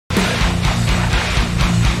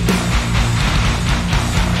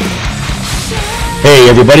Hey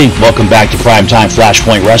everybody, welcome back to Primetime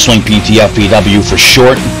Flashpoint Wrestling, PTFPW for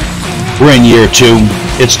short. We're in year 2,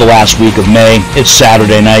 it's the last week of May, it's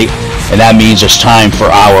Saturday night, and that means it's time for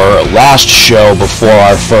our last show before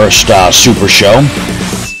our first Super Show.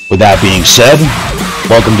 With that being said,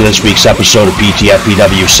 welcome to this week's episode of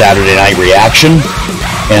PTFPW Saturday Night Reaction,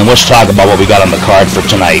 and let's talk about what we got on the card for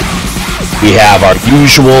tonight. We have our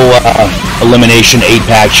usual elimination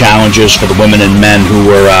 8-pack challenges for the women and men who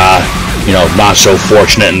were not so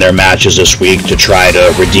fortunate in their matches this week to try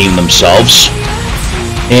to redeem themselves.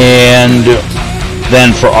 And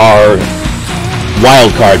then for our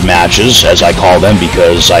wild card matches, as I call them,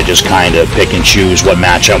 because I just kind of pick and choose what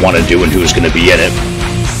match I want to do and who's going to be in it.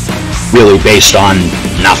 Really based on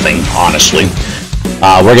nothing, honestly.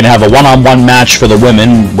 We're going to have a one-on-one match for the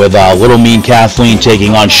women with Little Mean Kathleen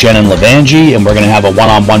taking on Shannon Levangie, and we're going to have a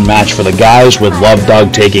one-on-one match for the guys with Love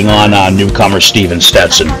Doug taking on newcomer Steven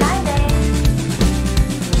Stetson.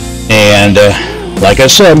 And, like I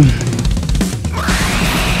said,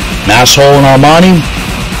 Masshole and Armani,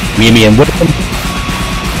 Mimi and Whitman,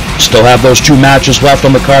 still have those 2 matches left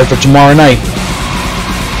on the card for tomorrow night.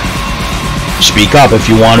 Speak up if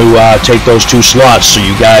you want to take those 2 slots so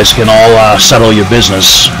you guys can all settle your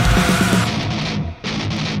business.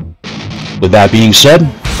 With that being said,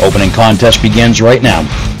 opening contest begins right now.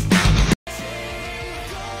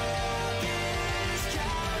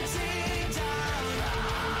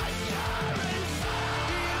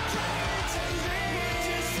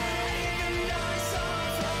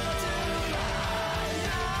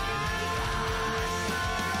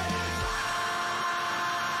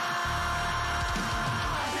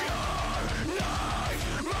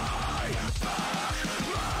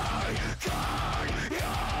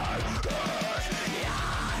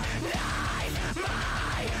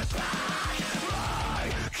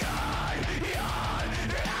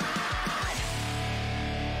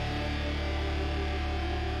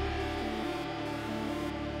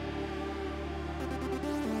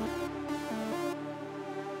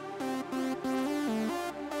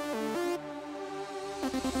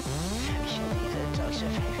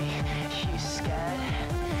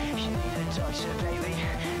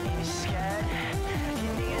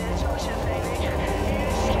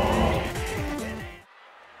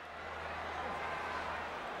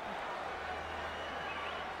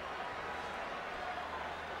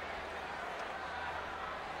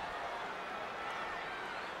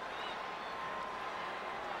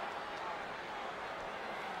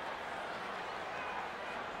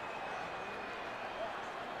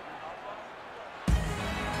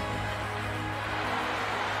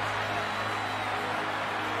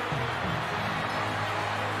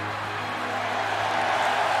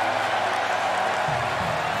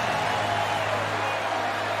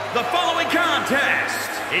 The following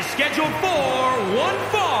contest is scheduled for one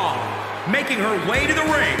fall. Making her way to the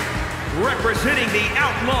ring, representing the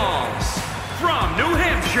Outlaws from New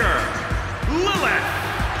Hampshire, Lilith.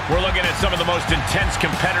 We're looking at some of the most intense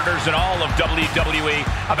competitors in all of WWE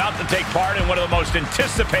about to take part in one of the most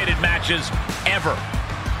anticipated matches ever.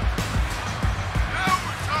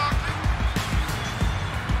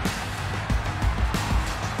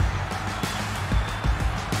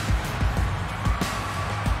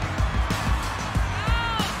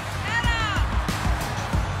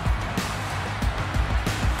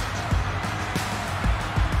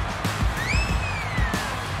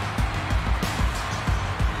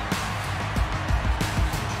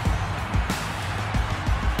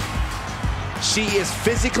 She is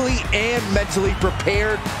physically and mentally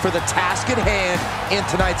prepared for the task at hand in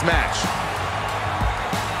tonight's match.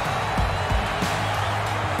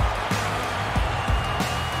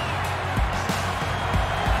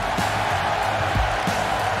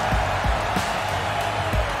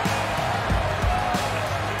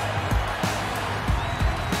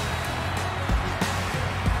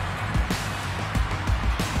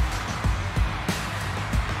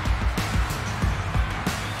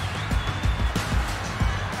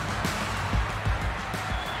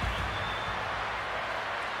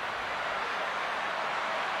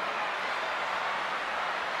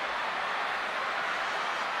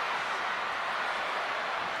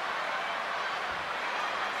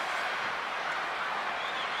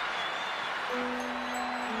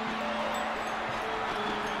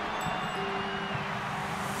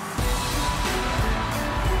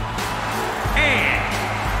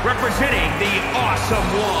 Representing the Awesome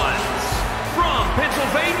Ones, from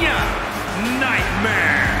Pennsylvania,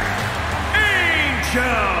 Nightmare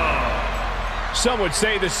Angel. Some would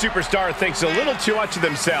say the superstar thinks a little too much of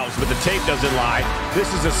themselves, but the tape doesn't lie.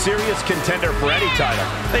 This is a serious contender for any title.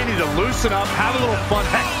 They need to loosen up, have a little fun.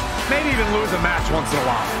 Heck, Maybe even lose a match once in a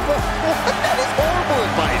while. That is horrible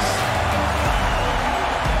advice.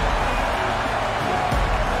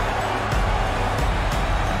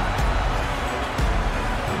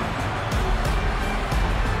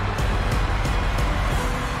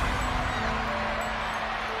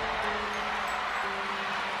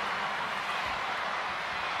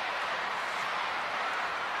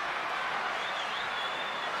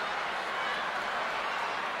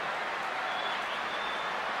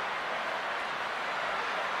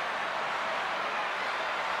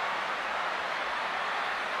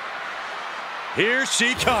 Here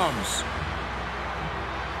she comes.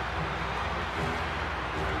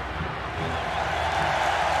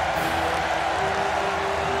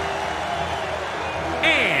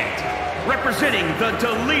 And representing the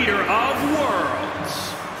deleter of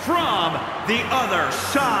worlds, from the other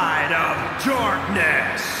side of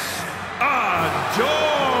darkness, adorable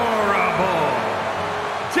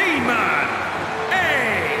Demon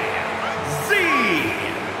A.Z.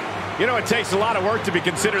 You know, it takes a lot of work to be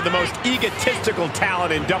considered the most egotistical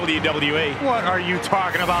talent in WWE. What are you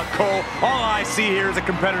talking about, Cole? All I see here is a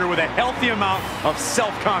competitor with a healthy amount of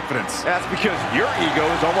self-confidence. That's because your ego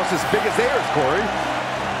is almost as big as theirs, Corey.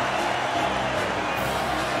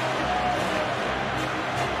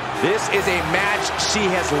 This is a match she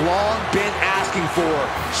has long been asking for.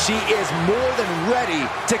 She is more than ready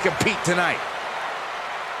to compete tonight.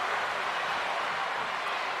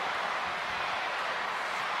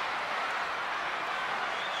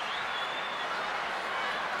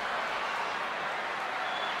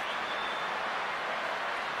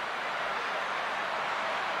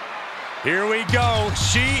 Here we go.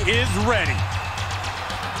 She is ready.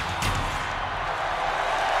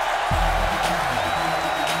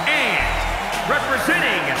 And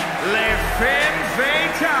representing Les Femmes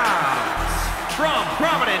Fatales, from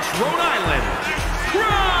Providence, Rhode Island,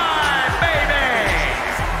 Pryme,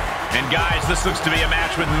 baby! And guys, this looks to be a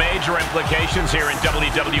match with major implications here in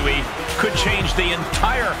WWE. Could change the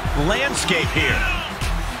entire landscape here.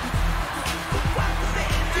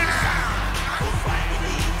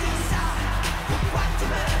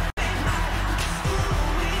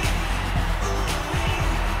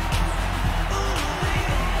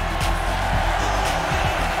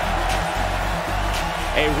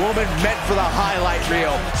 A woman meant for the highlight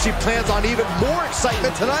reel. She plans on even more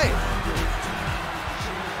excitement tonight.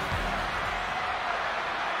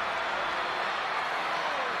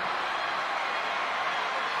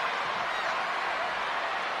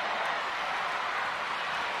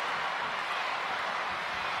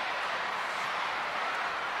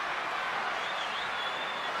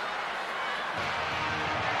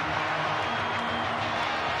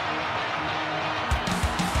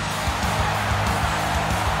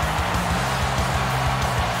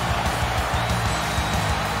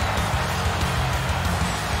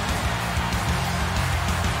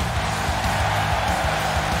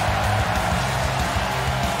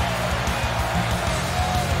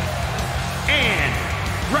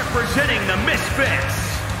 Representing the Misfits,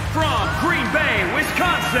 from Green Bay,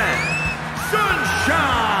 Wisconsin,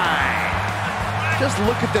 Sunshine! Just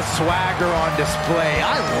look at the swagger on display.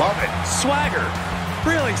 I love it. Swagger.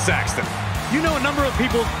 Really, Saxton? You know a number of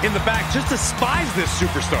people in the back just despise this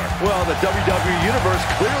superstar. Well, the WWE Universe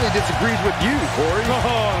clearly disagrees with you, Corey.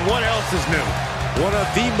 Oh, and what else is new? One of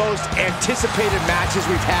the most anticipated matches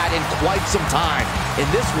we've had in quite some time. And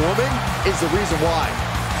this woman is the reason why.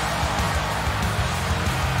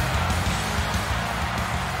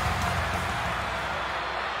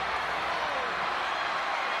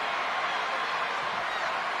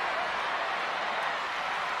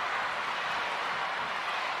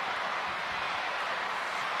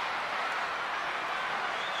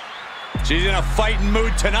 She's in a fighting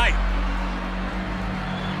mood tonight.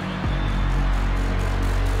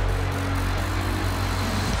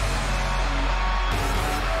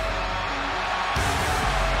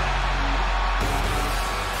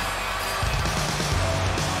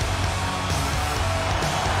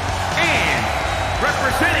 And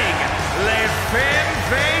representing Les Femmes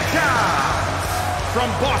Fatales, from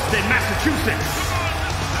Boston, Massachusetts,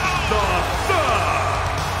 the Thug.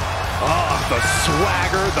 Oh, the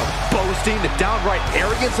swagger, the boasting, the downright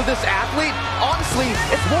arrogance of this athlete. Honestly,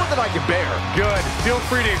 it's more than I can bear. Good. Feel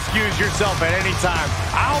free to excuse yourself at any time.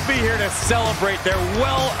 I'll be here to celebrate their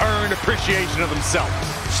well-earned appreciation of themselves.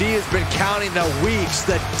 She has been counting the weeks,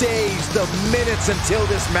 the days, the minutes until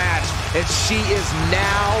this match, and she is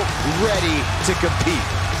now ready to compete.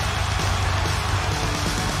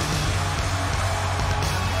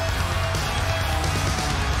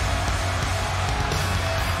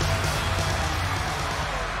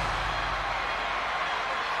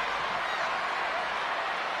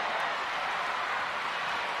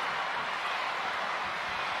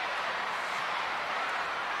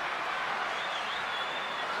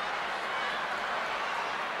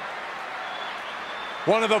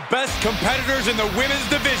 One of the best competitors in the women's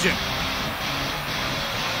division.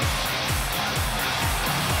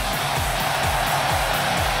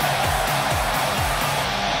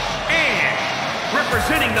 And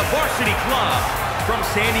representing the Varsity Club from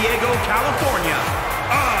San Diego, California,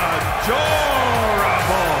 adorable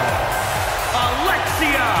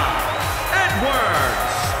Alexia Edwards.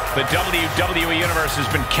 The WWE Universe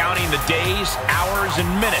has been counting the days, hours, and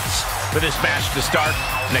minutes for this match to start,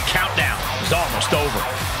 and the countdown is almost over.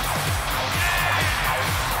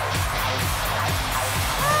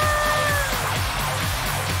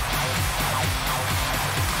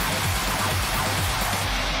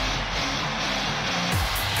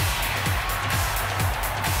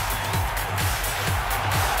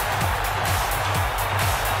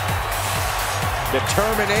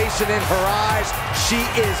 Determination in her eyes. She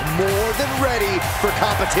is more than ready for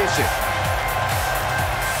competition.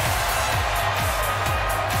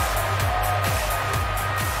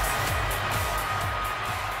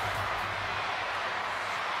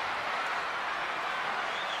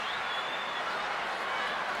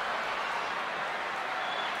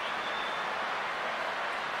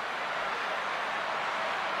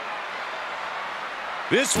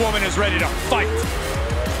 This woman is ready to fight.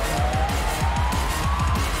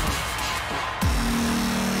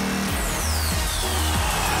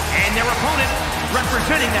 And their opponent,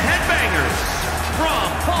 representing the Headbangers,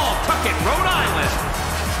 from Pawtucket, Rhode Island,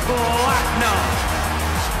 Platinum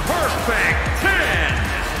Perfect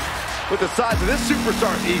 10. With the size of this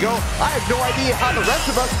superstar's ego, I have no idea how the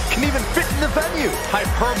rest of us can even fit in the venue.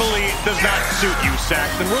 Hyperbole does not suit you,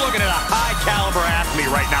 Saxton. We're looking at a high-caliber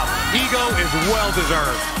athlete right now. Ego is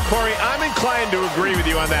well-deserved. Corey, I'm inclined to agree with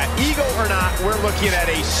you on that. Ego or not, we're looking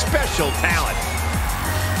at a special talent.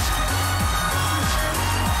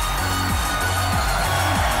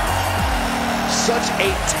 Such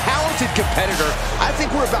a talented competitor. I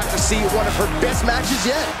think we're about to see one of her best matches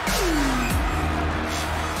yet.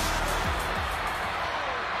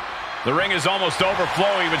 The ring is almost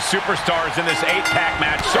overflowing with superstars in this 8-pack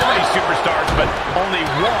match. So many superstars, but only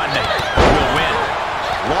one will win.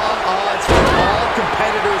 Long odds for all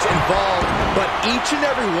competitors involved, but each and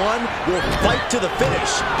every one will fight to the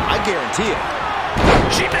finish. I guarantee it.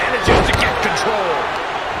 She manages to get control.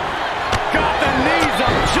 Got the knees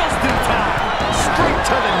up just in time. Straight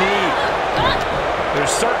to the knee. There's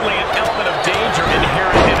certainly an element of danger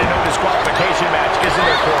inherent in a no disqualification match, isn't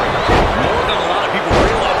there, Corey? More than a lot of people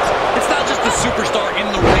realize. It's not just the superstar in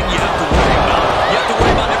the ring you have to worry about. You have to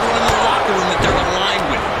worry about everyone in the locker room that they're aligned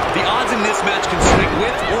with. The odds in this match can swing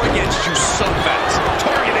with or against you so fast.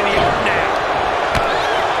 Target in the arm now.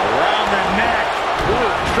 Around the neck.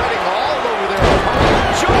 Ooh, treading all over their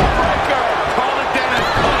opponent. Jawbreaker. Call it, Dennis.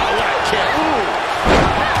 Oh, what a kick. Ooh.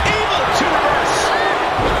 Evil to reverse.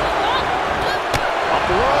 Up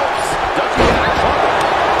the ropes. Does he have trouble?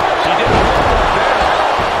 He did a roll there.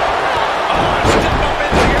 Oh, step up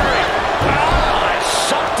in the area. Oh, a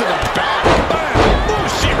shot to the back. Bam. Ooh,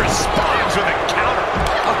 she responds with a counter.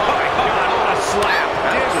 Oh, my God, what a slap.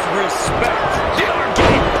 Disrespect. The arm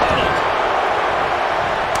getting pummeled.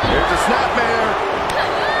 Here's the snapmare.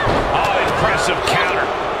 Oh, impressive counter.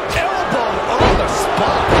 Elbow on the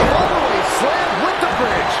spot. All-the-way slam with the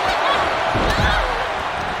bridge.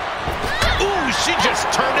 Ooh, she just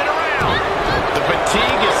turned it around. The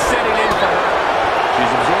fatigue is setting in for her.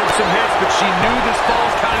 She's absorbed some hits, but she knew this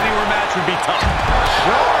Falls Count Anywhere match would be tough.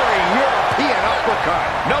 Soaring European uppercut.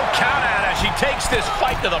 No count out as she takes this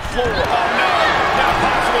fight to the floor. Oh, no. Now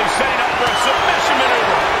possibly setting up for a submission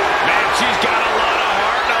maneuver. Man, she's got a lot of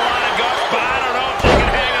heart and a lot of guts, but I don't know if she can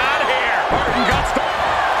hang on here. Heart and guts.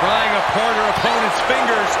 Prying apart her opponent's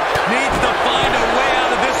fingers. Needs to find a way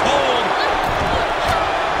out of this hold.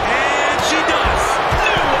 And she does.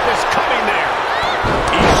 Knew what was coming there.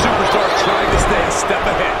 Each superstar trying to stay a step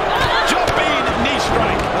ahead. Jumping knee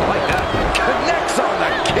strike. I like that. Connects on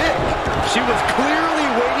the kick. She was clearly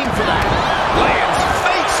waiting for that. Lands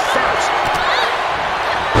face first.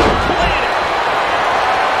 Planted.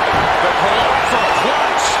 The colossal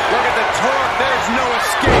clutch. Look at the torque. There's no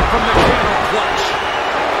escape from the camel clutch.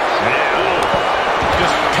 Now,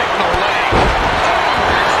 just picking a leg.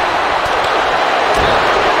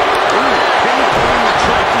 Ooh, pinpointing the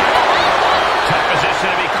trachea. Tough position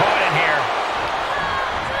to be caught in here.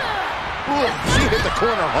 Ooh, she hit the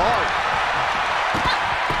corner hard.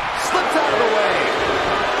 Slips out of the way.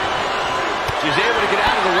 She's able to get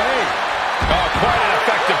out of the way. Oh, quite an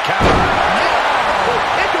effective counter.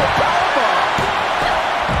 Yeah, into a powerbomb.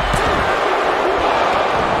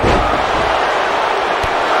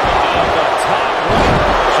 Off the top rope.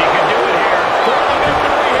 She can do it here. For the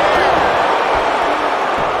victory here.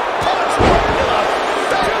 Punch right to the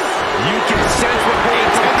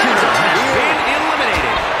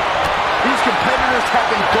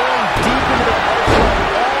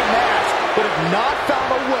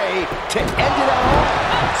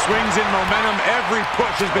brings in momentum. Every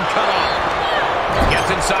push has been cut off.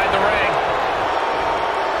 Gets inside the ring.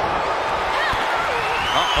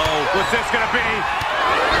 Uh-oh. What's this going to be?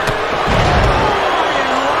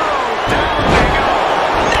 Down they go.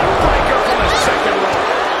 Neckbreaker from the second rope.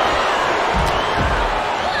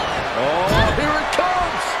 Oh, here it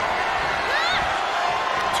comes.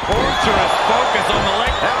 Torturous focus on the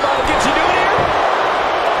leg. That might get you doing here.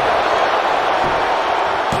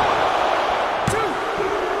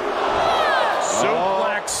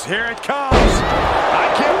 Suplex. Here it comes.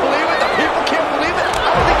 I can't believe it. The people can't believe it. I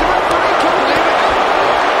don't think the referee can believe it.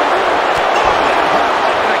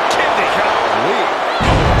 Oh, the kidney. Golly.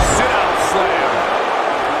 Sit-out slam.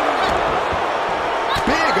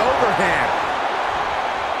 Big overhand.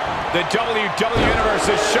 The WWE Universe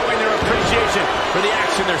is showing their appreciation for the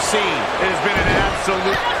action they're seeing. It has been an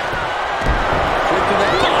absolute... Kick to the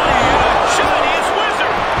body and a Chinese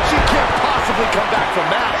wizard. She can't possibly come back from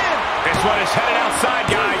that. This one is headed outside,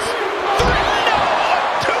 guys. No! A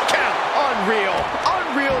 2 count. Unreal.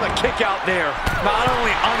 Unreal to kick out there. Not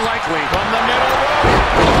only unlikely. From the middle rope.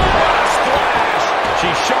 What a splash.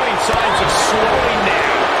 She's showing signs of slowing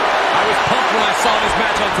down. I was pumped when I saw this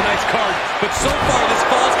match on tonight's card, but so far this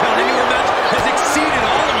Falls Count Anywhere match has exceeded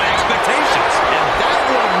all of my expectations. And that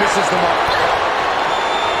one misses the mark.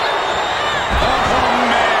 Oh,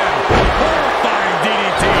 man. Horrifying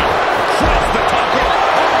DDT. Across the top rope,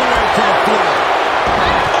 all the way to the floor.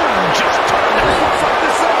 Oh, just turned. This looks like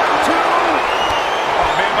this is too. Oh,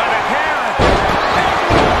 man, by the hair.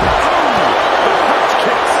 The French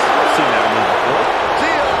kicks. I've seen that move before.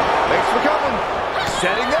 See ya. Thanks for coming.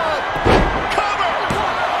 Setting up. Cover.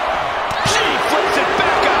 She flips it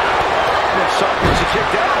back up. Good shot when she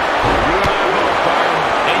kicked out. You and I both, Pryme.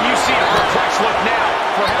 And you see a perplexed look now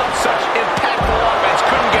for how such impactful offense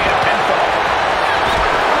couldn't gain a pinfall.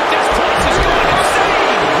 This place is going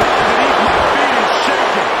insane. Underneath my feet is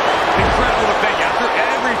shaking. Incredible to think. After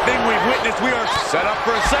everything we've witnessed, we are set up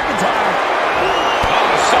for a second time.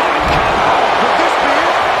 Oh, solid cover. Could this be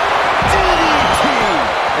it? DDT.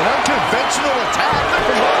 An unconventional attack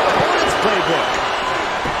from one of the Hornets playbook.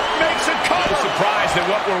 Makes a cover. I'm surprised that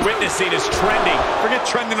what we're witnessing is trending. Forget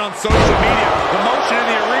trending on social media. The motion in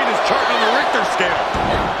the arena is charting on the Richter scale.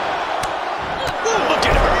 Ooh, look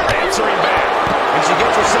at her answering back. And she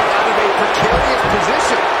gets herself out of a precarious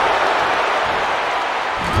position.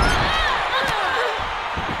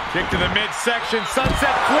 Kick to the midsection,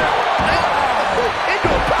 sunset flip. Oh, into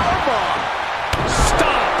a powerbomb.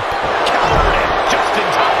 Stop. Countered it just in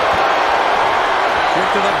time. Kick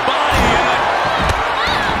to the body.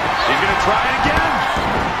 She's going to try it again.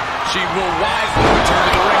 She will wisely return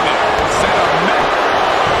to the ring there. Set up net.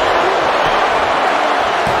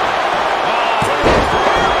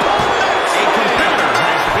 A competitor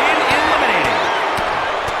has been eliminated.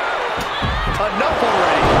 Enough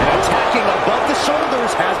already. And attacking above the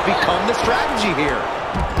shoulders has become the strategy here.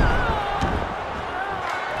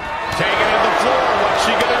 Taking it to the floor. What's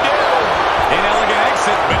she going to do? Inelegant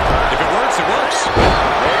exit, but if it works, it works.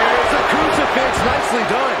 There's a crucifix. Nicely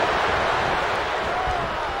done.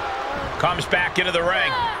 Comes back into the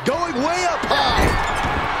ring. Going way up high.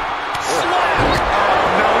 Slap! Oh,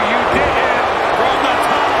 no, you didn't. From the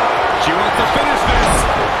top. She wants to finish this.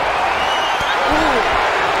 Ooh.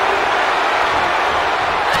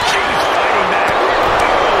 She's fighting back.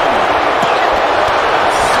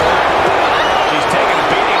 She's taking a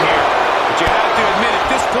beating here. But you have to admit, at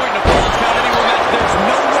this point in the Falls Count Anywhere match, there's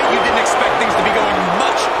no way you didn't expect things to be going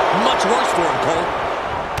much, much worse for him, Cole.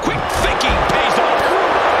 Quick thinking pays off.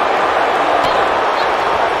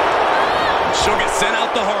 She'll get sent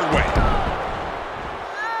out the hard way.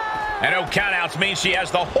 And no countouts means she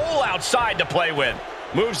has the whole outside to play with.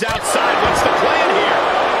 Moves outside. What's the plan here?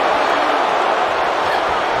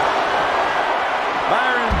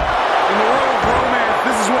 Byron, in the world of romance,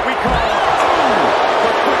 this is what we call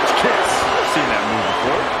The French kiss. I've seen that move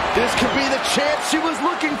before. This could be the chance she was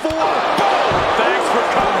looking for. Boom! thanks for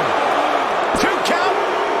coming. 2 count.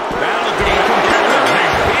 That'll do A it. competitor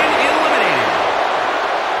has been eliminated.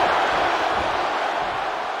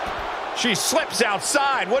 She slips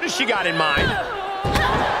outside. What has she got in mind?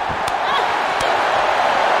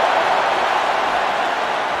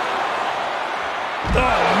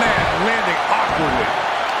 Oh, man, landing awkwardly.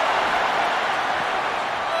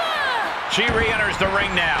 She re-enters the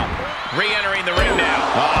ring now. Re-entering the ring now.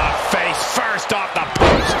 Face first off the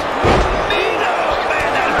post. Nino,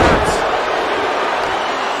 man, that hurts.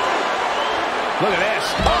 Look at this.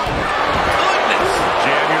 Oh, goodness.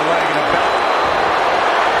 Jam your leg in the belt.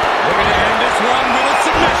 We're going to end this one with a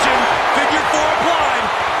submission. Figure 4 applied.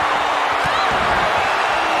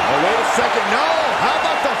 Oh, wait a second. No. How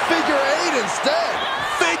about the figure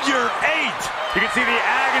You can see the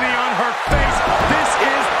agony on her face. This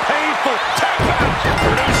is painful. Tap out.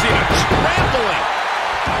 Producing a trampling.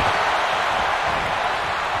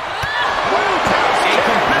 A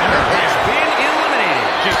competitor has been eliminated.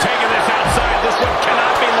 She's taking this outside. This one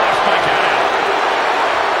cannot be lost by countout.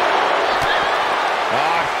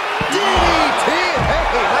 DDT! Hey,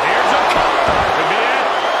 Here's a cover. Could be it.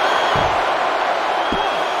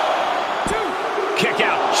 Kick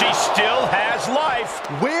out. She still has life.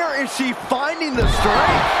 where is she finding the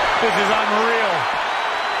strength? This is unreal.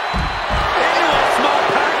 Into a small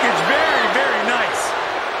package. Very, very nice.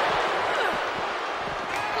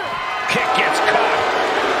 Kick gets caught.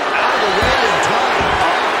 Out of the way in time.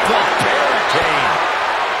 The barricade.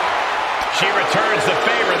 She returns the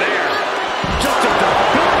favor there. Just a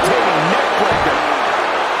debilitating neck breaker.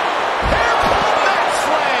 Hairpin neck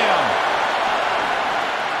slam.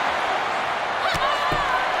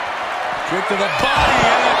 Kick to the body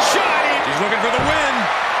and a shot. She's looking for the win.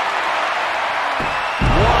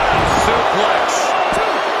 What a suplex.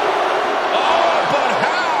 Oh, but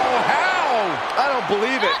how? I don't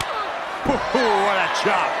believe it. What a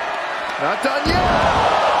chop. Not done yet.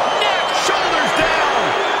 Neck, shoulders down.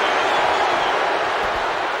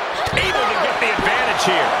 Able to get the advantage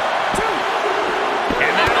here.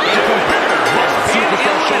 And that'll do it.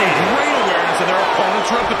 Superstar showing great awareness of their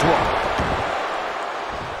opponent's repertoire.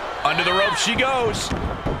 Under the rope she goes.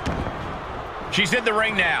 She's in the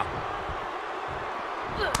ring now.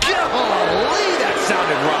 Golly, that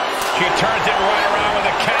sounded rough. She turns it right around with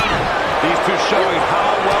a counter. These two showing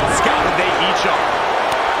how well scouted they each are.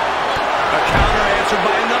 A counter answered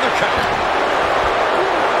by another counter.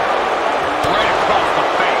 Right across the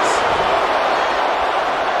face.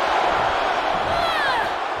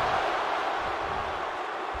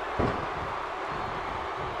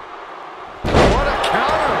 What a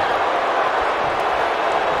counter.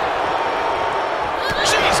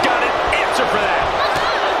 She's got an answer for that.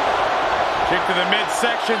 Kick to the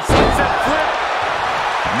midsection, sunset flip.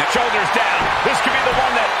 Shoulders down. This could be the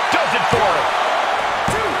one that does it for her.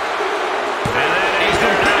 And that A is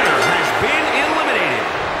the competitor has been eliminated.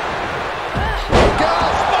 Go.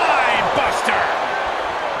 spine buster.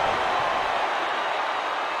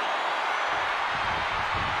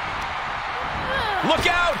 Look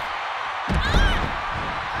out.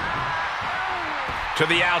 To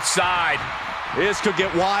the outside. This could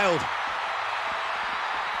get wild.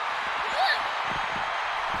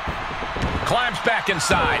 Climbs back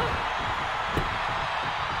inside.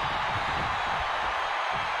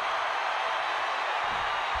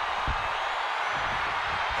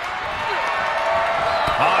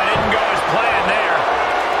 Oh, it didn't go as planned there.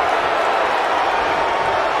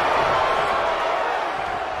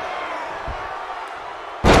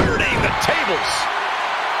 Turning the tables.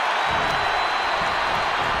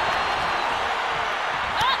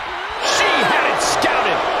 She had it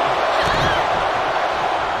scouted.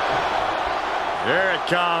 There it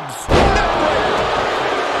comes.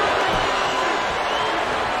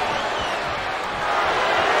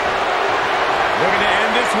 Looking to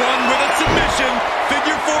end this one with a submission.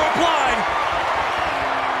 Figure 4 applied.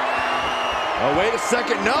 Oh, wait a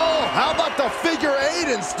second. No, how about the figure 8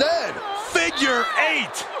 instead? Figure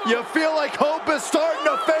 8. You feel like hope is starting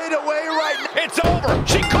to fade away right now. It's over.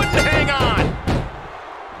 She couldn't hang on.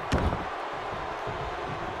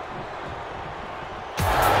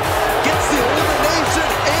 Gets the elimination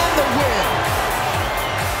and the win.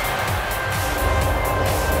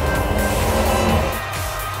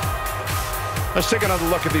 Let's take another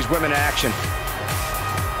look at these women in action.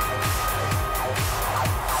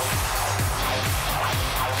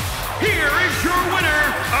 Here is your winner,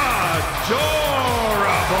 Adorable,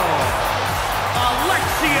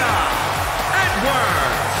 Alexia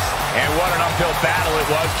Edwards. And what an uphill battle it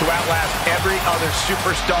was to outlast every other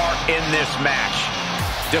superstar in this match.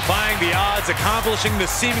 Defying the odds, accomplishing the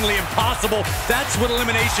seemingly impossible. That's what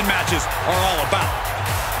elimination matches are all about.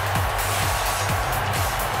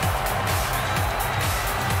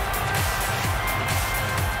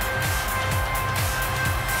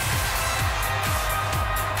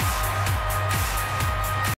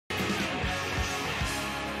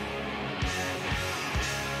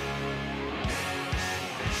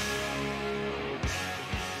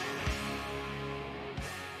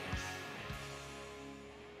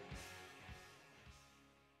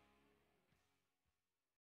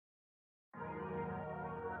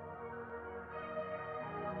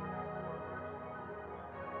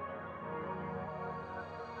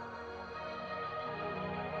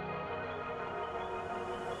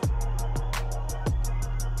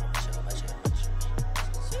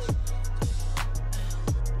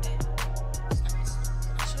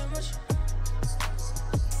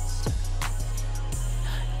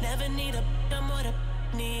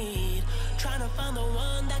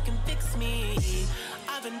 miss me.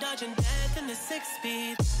 I've been dodging death in the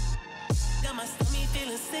 6-speed. Got my stomach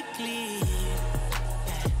feeling sickly.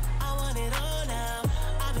 Yeah, I want it all now.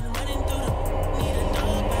 I've been running through the need a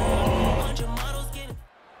dog pound. 100 models getting.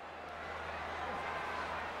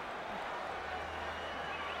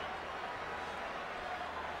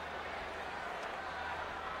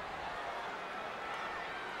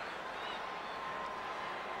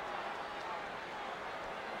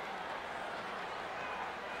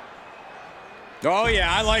 Oh,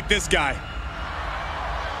 yeah, I like this guy.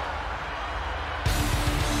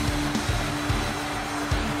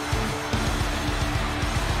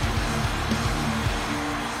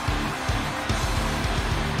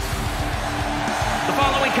 The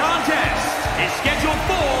following contest is scheduled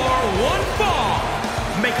for one fall.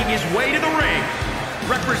 Making his way to the ring,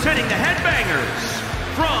 representing the Headbangers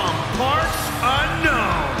from parts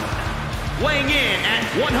unknown. Weighing in at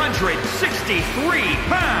 163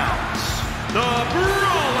 pounds. The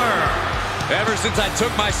Brawler! Ever since I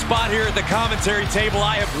took my spot here at the commentary table,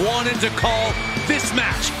 I have wanted to call this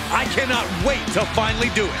match. I cannot wait to finally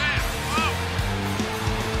do it.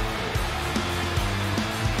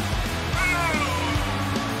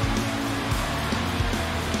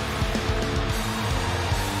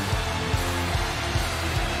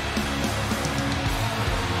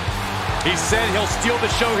 He said he'll steal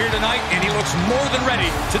the show here tonight, and he looks more than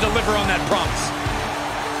ready to deliver on that promise.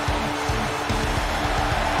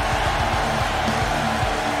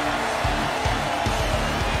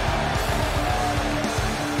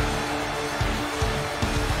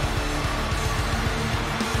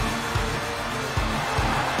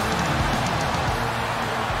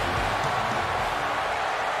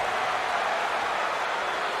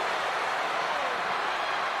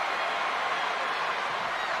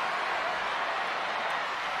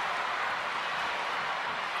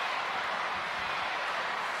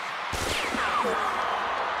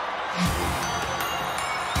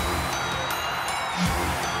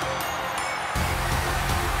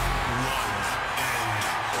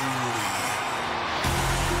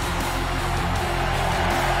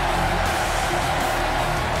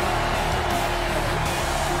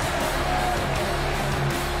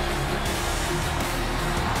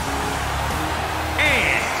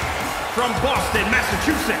 From Boston,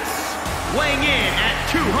 Massachusetts, weighing in at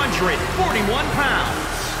 241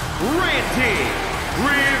 pounds, Randy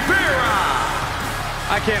Rivera.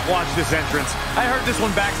 I can't watch this entrance. I heard this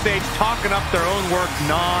one backstage talking up their own work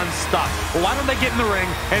non-stop. Well, why don't they get in the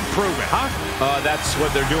ring and prove it, huh? That's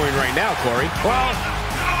what they're doing right now, Corey. Well,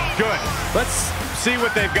 good. Let's see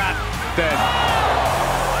what they've got then.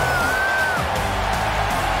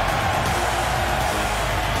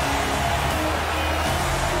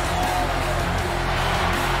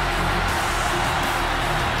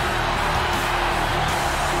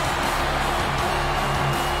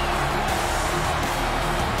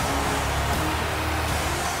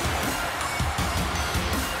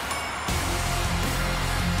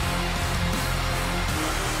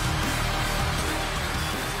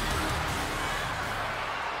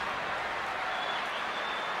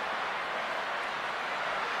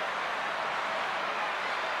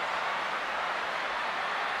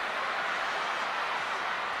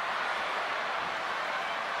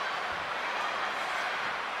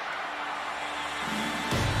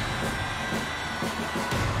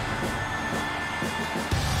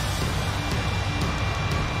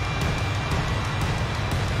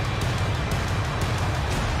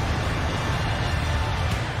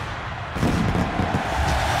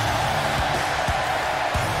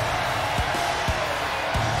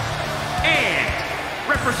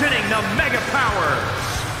 Representing the Mega Powers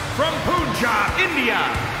from Punjab, India,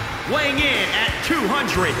 weighing in at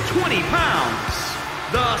 220 pounds,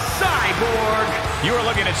 the Cyborg. You are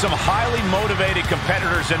looking at some highly motivated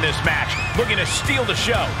competitors in this match, looking to steal the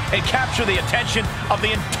show and capture the attention of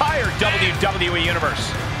the entire WWE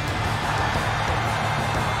Universe.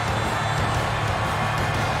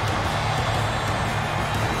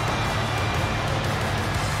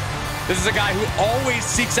 This is a guy who always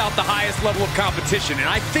seeks out the highest level of competition, and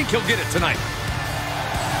I think he'll get it tonight.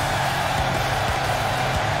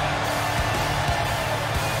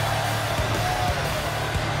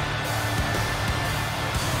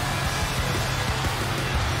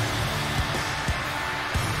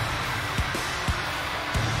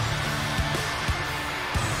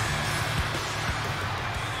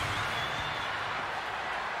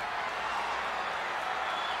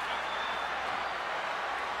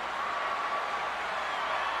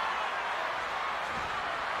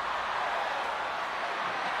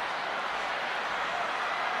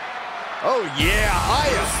 Oh yeah, I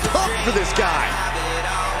am pumped for this guy.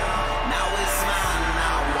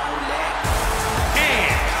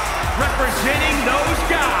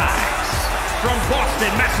 from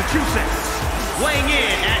Boston, Massachusetts, weighing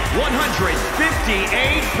in at 158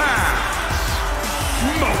 pounds,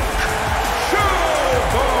 Smoke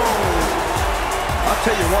Showboat. I'll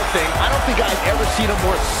tell you one thing, I don't think I've ever seen a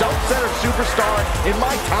more self-centered superstar in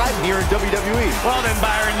my time here in WWE. Well then,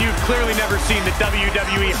 Byron, you've clearly never seen the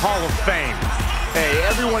WWE Hall of Fame. Hey,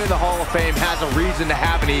 everyone in the Hall of Fame has a reason to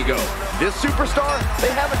have an ego. This superstar,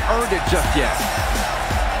 they haven't earned it just yet.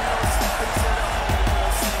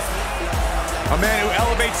 A man who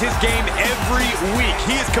elevates his game every week.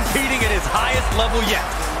 He is competing at his highest level yet.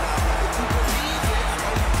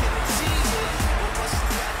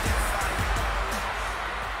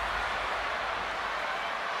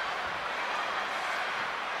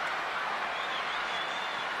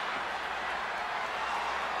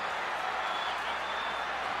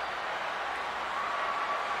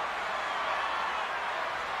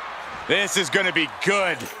 This is going to be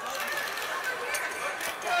good.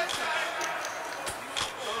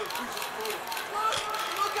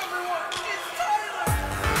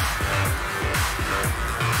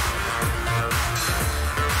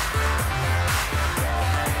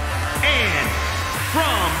 And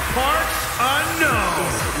from parts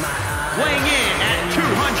unknown, weighing in at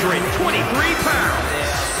 223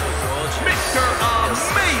 pounds, Mr.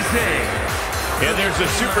 Amazing. And there's a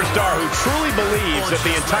superstar who truly believes that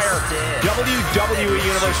the entire WWE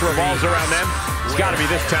Universe revolves around them. It's got to be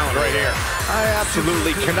this talent right here. I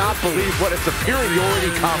absolutely cannot believe what a superiority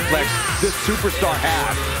complex this superstar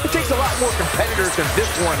has. It takes a lot more competitors than this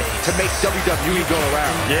one to make WWE go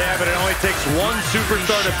around. Yeah, but it only takes one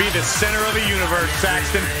superstar to be the center of the universe,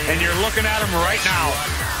 Saxton, and you're looking at him right now.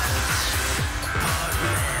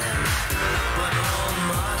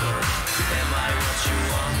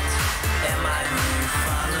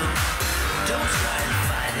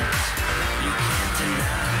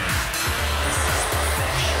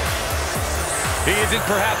 He is in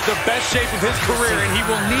perhaps the best shape of his career, and he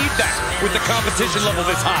will need that with the competition level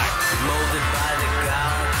this high. Molded by the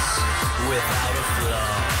gods, without a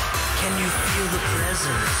flaw. Can you feel the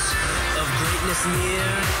presence of greatness near?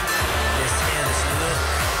 This hairless look,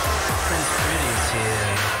 Prince Pretty's here.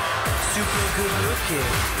 Super good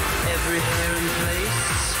looking, every hair in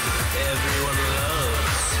place. Everyone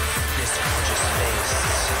loves this gorgeous face.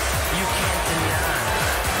 You can't deny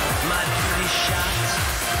my beauty shot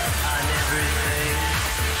on everything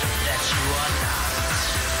that you are not.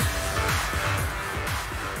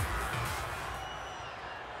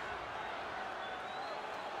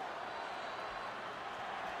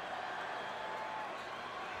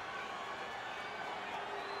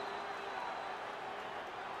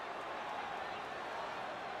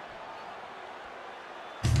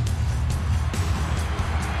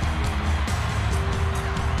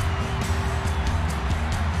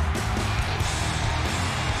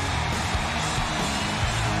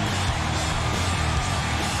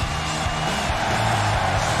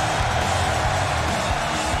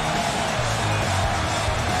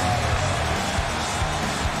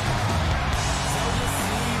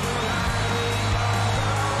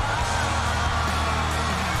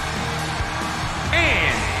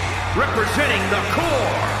 Representing the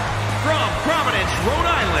core, from Providence, Rhode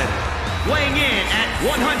Island, weighing in at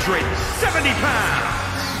 170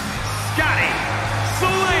 pounds, Scotty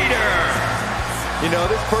Slater. You know,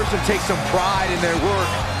 this person takes some pride in their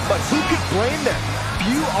work, but who could blame them?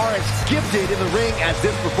 Few are as gifted in the ring as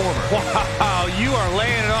this performer. Wow, you are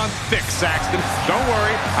laying it on thick, Saxton. Don't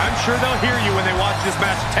worry, I'm sure they'll hear you when they watch this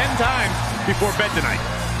match 10 times before bed tonight.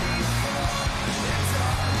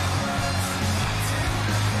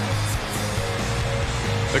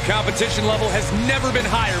 The competition level has never been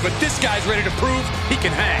higher, but this guy's ready to prove he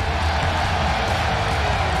can hang.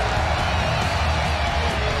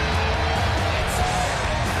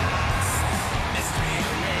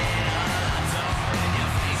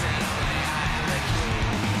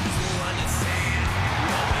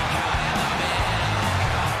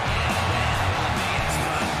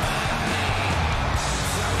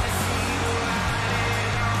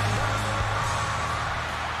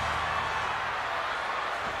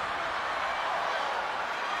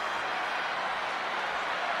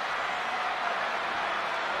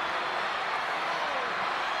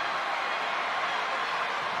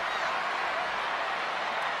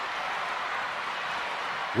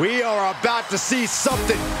 We are about to see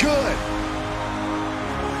something good.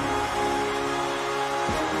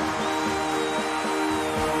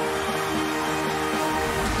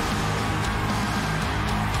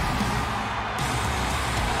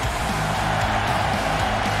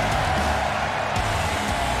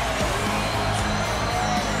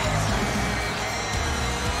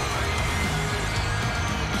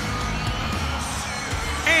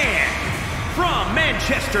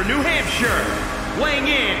 Manchester, New Hampshire, weighing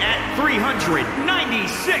in at 396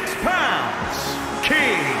 pounds,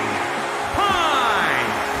 King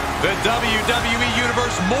Pryme. The WWE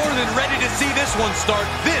Universe more than ready to see this one start.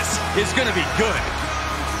 This is going to be good.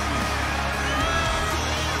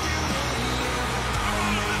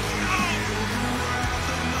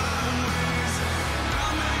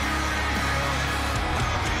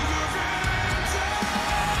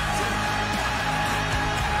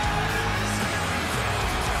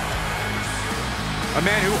 A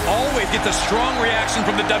man who always gets a strong reaction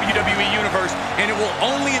from the WWE Universe, and it will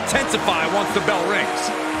only intensify once the bell rings.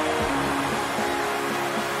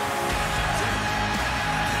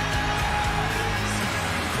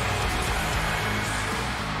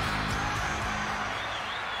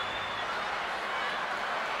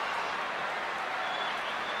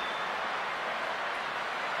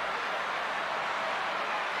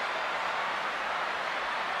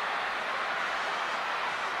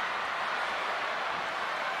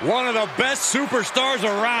 One of the best superstars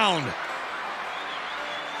around.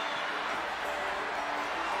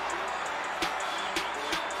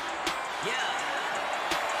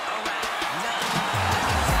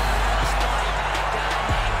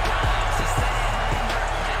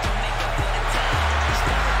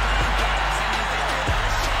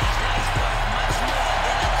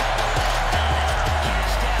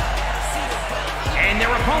 And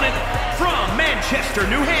their opponent from Manchester,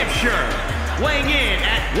 New Hampshire, weighing in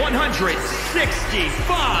at 165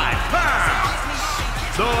 pounds,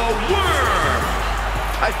 the Worm.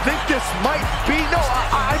 I think this might be, no,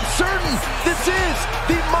 I'm certain this is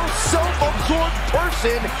the most self-absorbed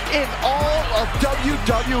person in all of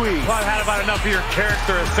WWE. Well, I've had about enough of your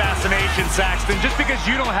character assassination, Saxton. Just because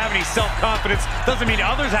you don't have any self-confidence doesn't mean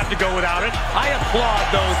others have to go without it. I applaud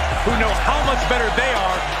those who know how much better they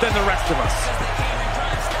are than the rest of us.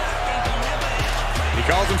 He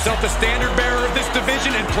calls himself the standard bearer of this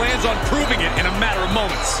division and plans on proving it in a matter of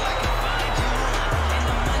moments.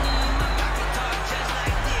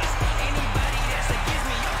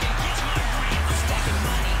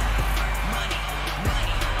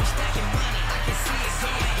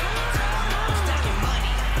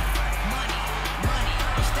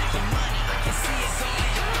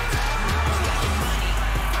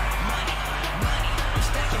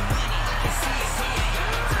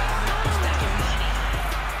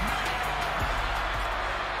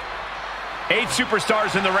 Eight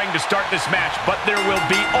superstars in the ring to start this match, but there will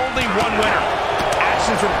be only one winner.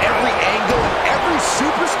 Action from every angle, every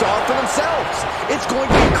superstar for themselves. It's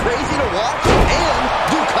going to be crazy to watch and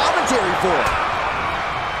do commentary for it.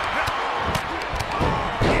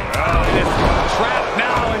 It's trapped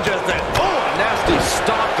now and just a Nasty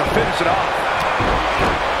stop to finish it off.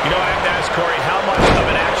 You know, I have to ask Corey, how much of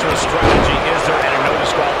an actual strategy is there in a no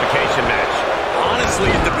disqualification match?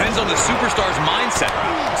 Honestly, it depends on the superstar's mindset.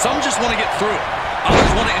 Some just want to get through it.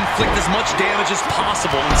 Others want to inflict as much damage as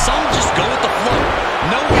possible, and some just go with the flow.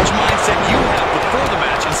 Know which mindset you have before the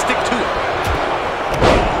match and stick to it.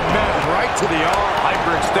 Man, right to the arm.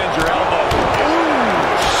 Hyperextend your elbow.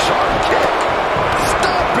 Ooh, sharp kick.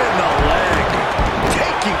 Stop in the leg.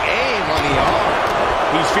 Taking aim on the arm.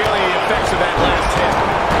 He's feeling the effects of that last hit.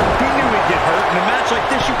 He knew he'd get hurt. In a match like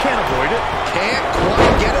this, you can't avoid it. Can't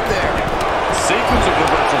quite get it there. Sequence of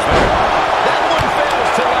reversals there. That one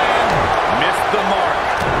fails to land. Missed the mark.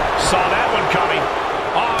 Saw that one coming.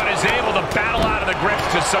 Oh, and is able to battle out of the grips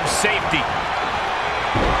to some safety.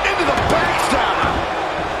 Into the backstabber.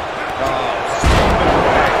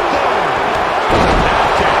 Oh,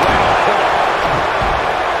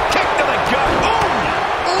 Kick to the gut. Boom!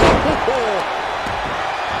 oh,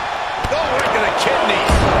 Oh, right to the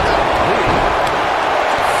kidneys.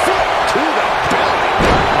 foot to the belly.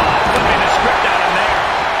 Flipping the script out in there.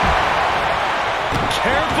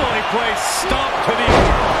 Carefully placed stomp to the...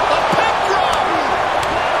 A pep drop.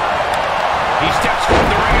 He steps from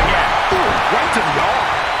the ring again. Ooh, right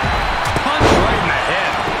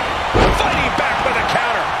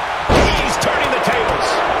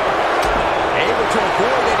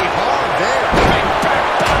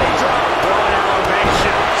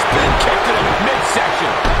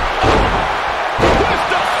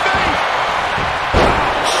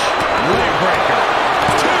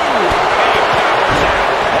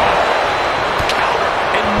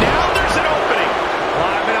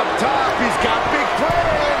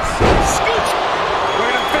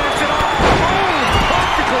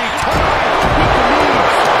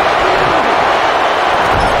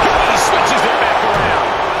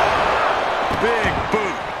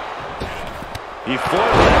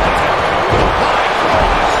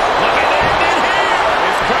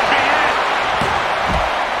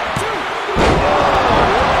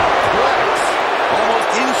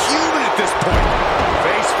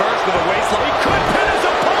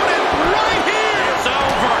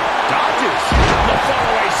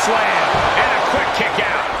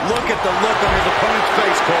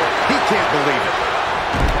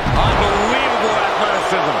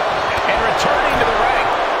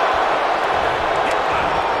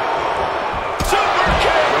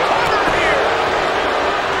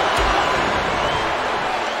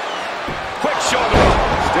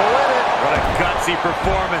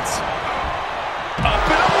performance. Up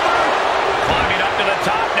and over. Climbing up to the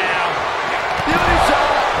top now. Beauty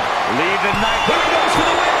shot. Leave the night. Here goes for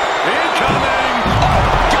the win. Incoming.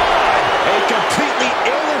 Oh, God. A completely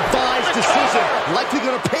ill-advised decision. Likely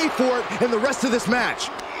going to pay for it in the rest of this match.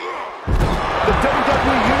 The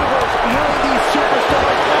WWE Universe knowing these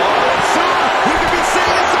superstars. And soon we could be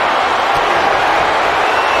seeing this.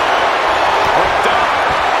 Hooked up.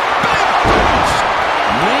 Big punch.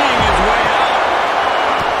 Kneeing his way out.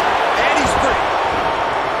 And he's free.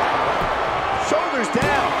 Shoulders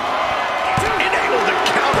down. Enabled to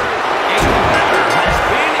counter. A competitor has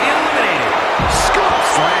been eliminated. Scoop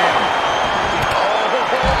slam.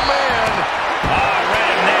 Oh, man.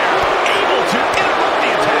 Read him there. Able to interrupt the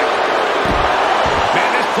attack. Man,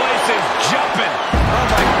 this place is jumping. Oh,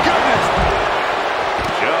 my goodness.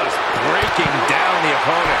 Just breaking down the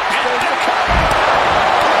opponent. And the cover.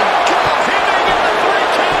 Oh, God. He may get the 3 count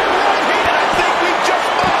right here. And I think we just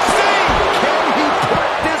might see. Can he put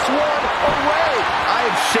this one away? I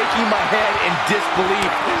am shaking my head in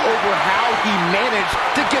disbelief over how he managed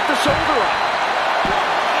to get the shoulder up.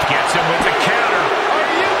 Gets him with the counter.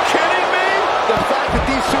 Are you kidding me? The fact that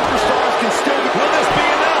these superstars can still... Will this be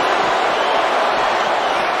enough?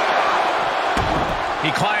 He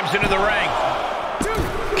climbs into the ring.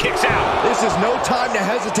 Kicks out. This is no time to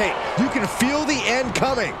hesitate. You can feel the end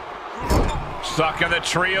coming. Stuck in the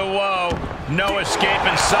tree of woe. No escape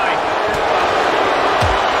in sight.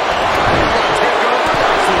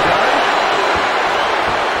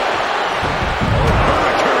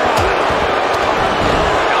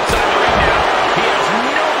 Outside the ring now. He has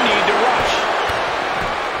no need to rush.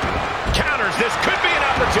 Counters. This could be an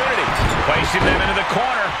opportunity. Placing them into the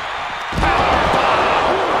corner.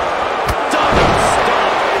 Powerbomb. Double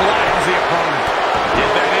stomp. Flattens the opponent. Get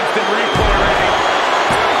that instant replay ready.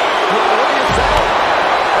 What do you say?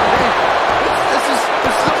 I mean, this is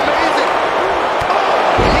amazing.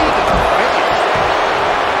 Oh, knee to the face.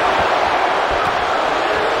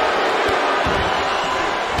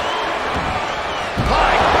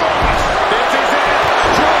 My goodness. This is it.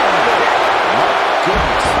 Strong. My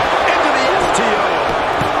goodness. Into the STO.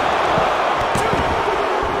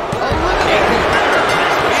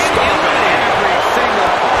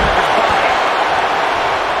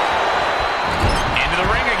 Into the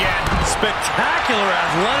ring again. Spectacular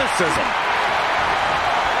athleticism.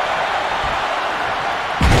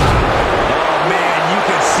 Oh, man, you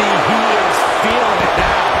can see he is feeling it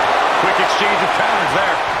now. Quick exchange of counters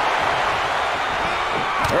there.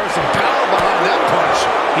 There's some power behind that punch.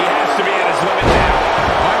 He has to be at his limit now.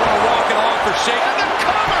 Might want to walk it off for shake. And the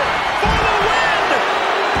cover for the win!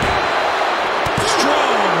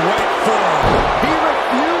 Strong right forearm. He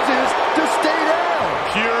refuses to stay down.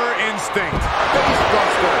 Pure instinct. Face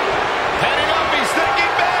buster. Heading up, he's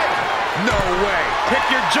thinking big. No way. Pick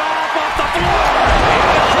your jaw up off the floor. In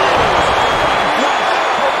the close.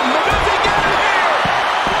 Does he get it here?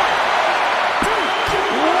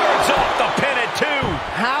 Wards off the pin at 2.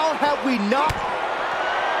 How have we not?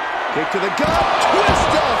 Kick to the gut.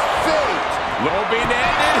 Twist of fate. Will be ended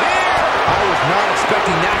here. I was not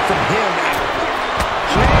expecting that from him.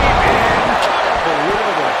 Came in.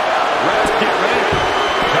 Unbelievable. Let's get ready.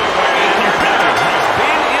 Has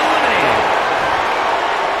been eliminated.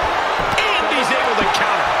 And he's able to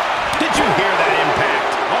counter. Did you hear that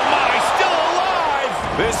impact? Oh my, still alive.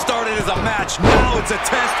 This started as a match. Now it's a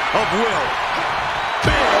test of will.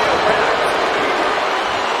 Big impact.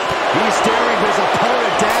 He's staring his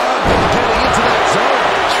opponent down, getting into that zone.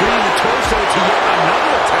 Treating the torso to yet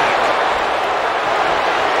another attack.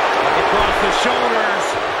 Across the shoulders.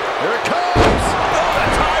 Here it comes. Oh, the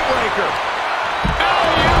tiebreaker.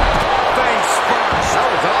 Face first. That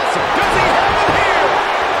was awesome. Does he have it here?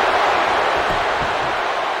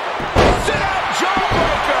 Sit out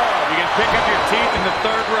jawbreaker. You can pick up your teeth in the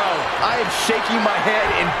 3rd row. I am shaking my head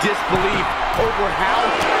in disbelief over how...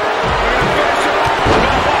 We're going to finish it off. We're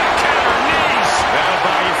going to want to counter knees. That'll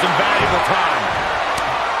buy you some valuable time.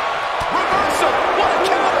 Reversal. What a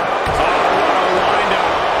counter. Oh, what a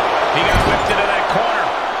windup. He got whipped into that corner.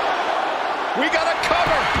 We got a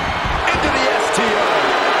cover. Into the STO.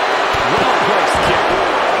 Well-placed kick.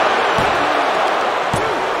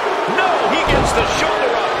 No, he gets the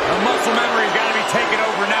shoulder up. The muscle memory's got to be taken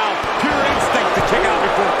over now. Pure instinct to kick out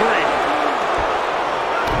before 3.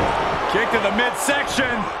 Kick to the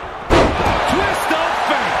midsection. Twist of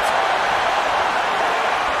fate.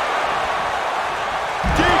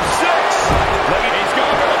 Deep 6. He's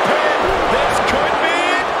going for the pin. This could be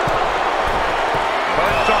it.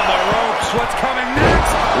 Perched on the ropes. What's coming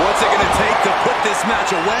next? What's it going to take to put this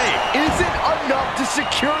match away? Isn't enough to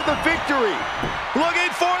secure the victory.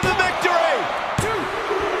 Looking for the victory.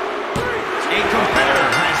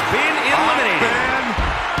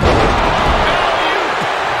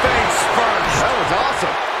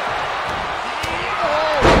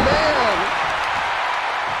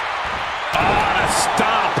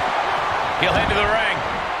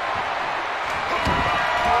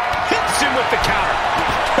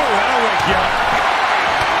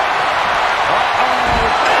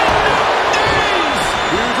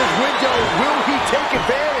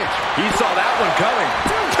 one coming.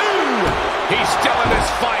 2. He's still in this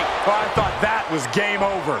fight. Oh, I thought that was game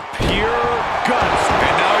over. Pure guts.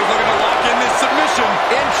 And now he's looking to lock in this submission.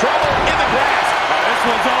 In trouble, in the grass. This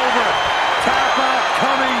one's over. Tap out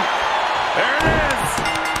coming. There it is.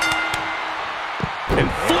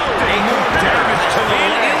 Inflicting more damage to the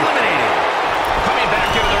leg. Eliminated. Coming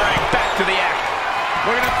back into the ring, back to the act.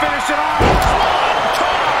 We're going to finish it off.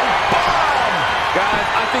 Bomb! Guys,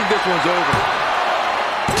 I think this one's over.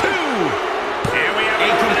 2. And we have a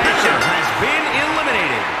competitor has been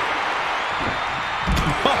eliminated.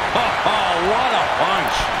 Oh, what a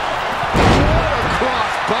punch. What a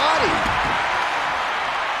cross body.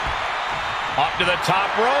 Up to the top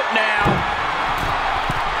rope now.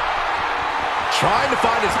 Trying to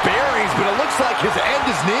find his bearings, but it looks like his end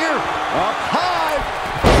is near. Up high.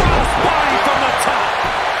 Cross body from the top.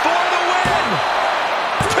 For the win.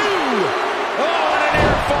 2. Oh, and an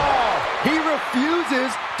air fall. He refuses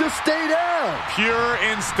to stay down. Pure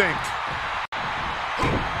instinct.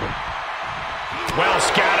 Well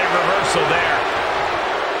scouted reversal there.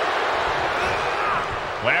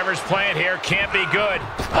 Whatever's playing here can't be good.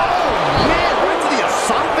 Oh, man, right to the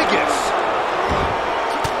esophagus.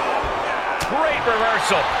 Great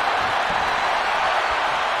reversal.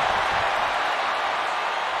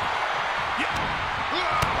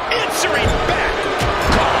 Answering back.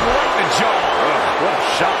 Caught him right in the jaw. Oh, what a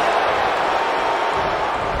shot.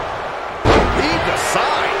 Lead the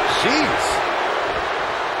side. Jeez.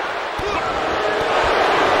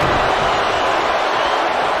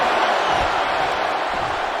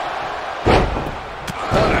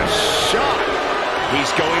 What a shot.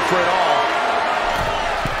 He's going for it all.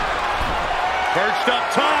 Perched up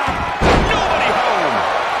top. Nobody home.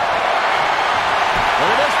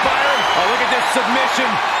 Look at this, Byron. Oh, look at this submission.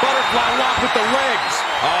 Butterfly lock with the legs.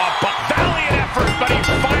 Oh, but valiant effort, but he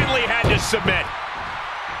finally had to submit.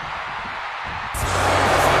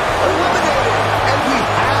 Eliminated. And we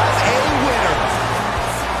have a winner.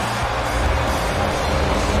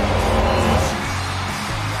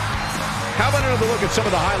 How about another look at some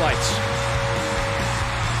of the highlights?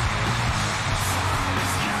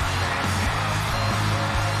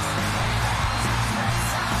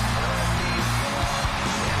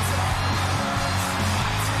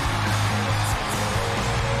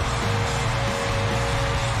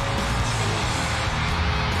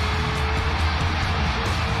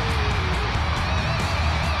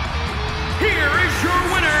 Here is your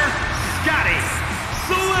winner, Scotty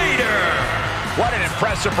Slater. What an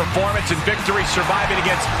impressive performance and victory, surviving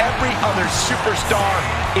against every other superstar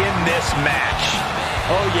in this match.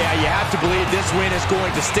 Oh, yeah, you have to believe this win is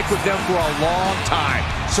going to stick with them for a long time.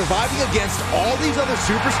 Surviving against all these other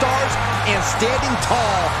superstars and standing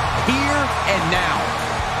tall here and now.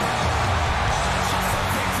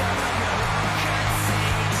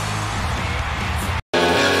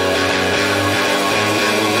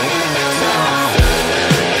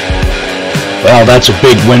 Well, that's a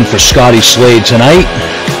big win for Scotty Slade tonight.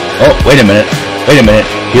 Oh, wait a minute.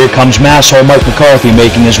 Here comes Masshole Mike McCarthy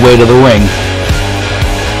making his way to the ring.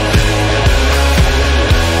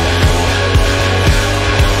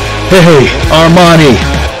 Hey, Armani.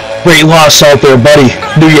 Great loss out there, buddy.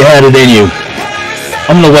 Knew you had it in you.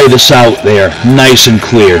 I'm going to lay this out there, nice and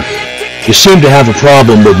clear. You seem to have a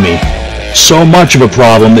problem with me. So much of a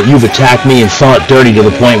problem that you've attacked me and thought dirty to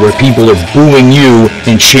the point where people are booing you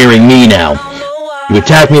and cheering me now. You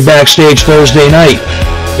attacked me backstage Thursday night.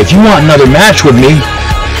 If you want another match with me,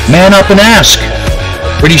 man up and ask.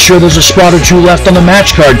 Pretty sure there's a spot or two left on the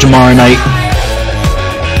match card tomorrow night.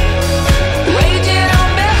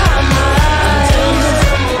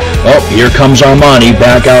 Oh, here comes Armani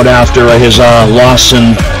back out after his loss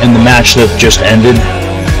in the match that just ended.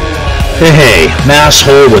 Hey,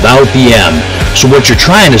 Masshole without the M. So what you're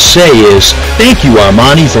trying to say is, thank you,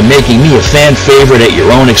 Armani, for making me a fan favorite at your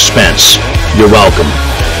own expense. You're welcome.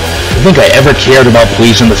 You think I ever cared about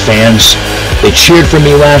pleasing the fans? They cheered for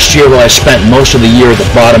me last year while I spent most of the year at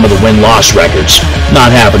the bottom of the win-loss records.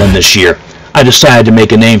 Not happening this year. I decided to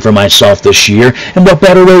make a name for myself this year, and what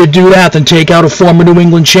better way to do that than take out a former New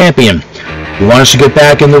England champion? You want us to get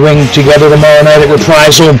back in the ring together tomorrow night at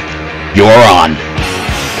Reprisal? You're on.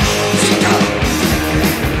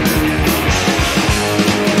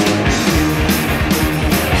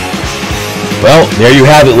 Well, there you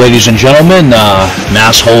have it, ladies and gentlemen.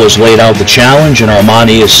 Masshole has laid out the challenge, and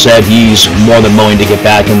Armani has said he's more than willing to get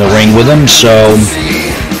back in the ring with him. So,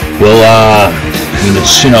 we'll, I mean,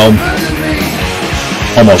 it's,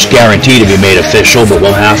 almost guaranteed to be made official, but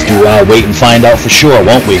we'll have to wait and find out for sure,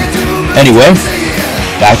 won't we? Anyway,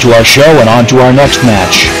 back to our show and on to our next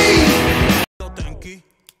match.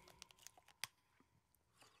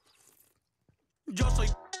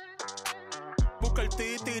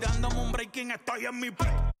 fucking estoy en mi pick.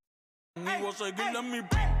 Y voy a seguir en mi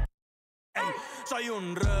pick. Ey, soy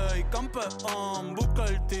un rey, campeón, busca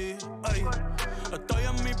el ti. Ey, estoy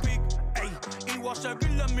en mi pick. Ey, y voy a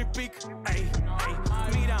seguir en mi pick. Ey, ey,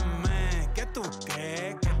 mírame, que tú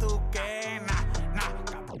qué, nah,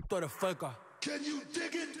 tú eres feca. Can you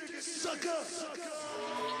dig it, sucker?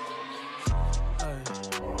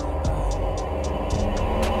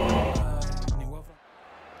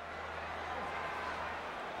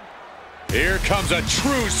 Here comes a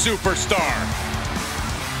true superstar.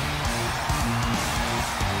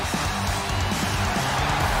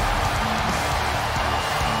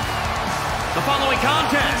 The following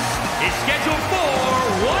contest is scheduled for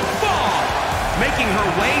one fall. Making her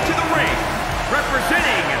way to the ring,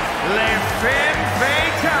 representing Les Femme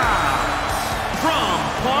Fatales, from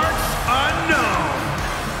parts unknown,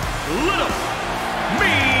 Little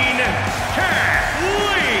Mean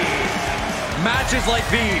Kathleen. Matches like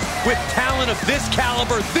these, with talent of this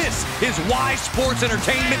caliber, this is why sports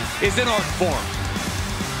entertainment is an art form.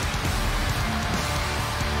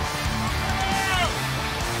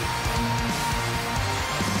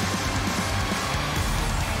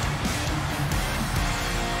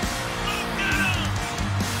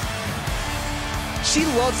 She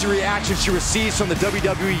loves the reaction she receives from the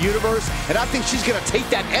WWE Universe, and I think she's gonna take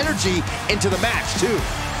that energy into the match, too.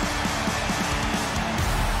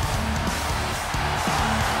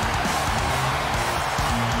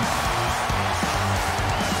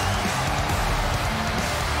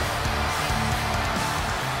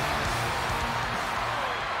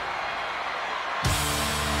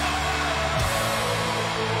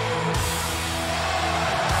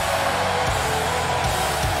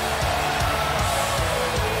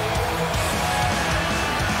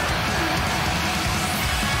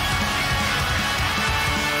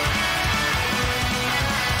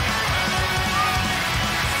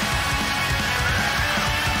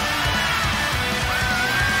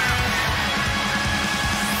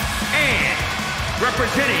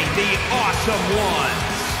 Representing the Awesome Ones,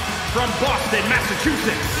 from Boston,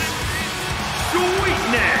 Massachusetts,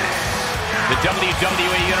 Sweetness. The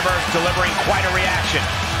WWE Universe delivering quite a reaction.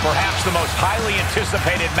 Perhaps the most highly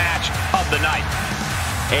anticipated match of the night.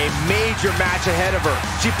 A major match ahead of her.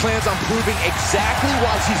 She plans on proving exactly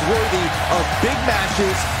why she's worthy of big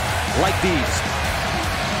matches like these.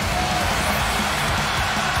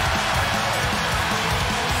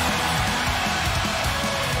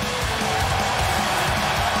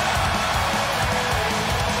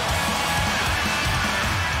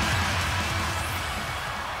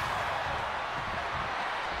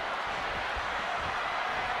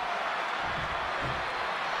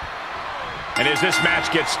 And as this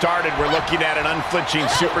match gets started, we're looking at an unflinching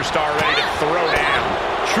superstar ready to throw down.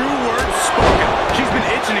 True words spoken. She's been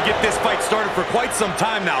itching to get this fight started for quite some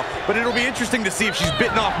time now, but it'll be interesting to see if she's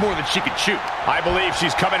bitten off more than she could chew. I believe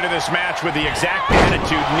she's come into this match with the exact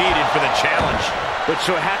attitude needed for the challenge. But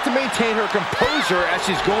she'll have to maintain her composure as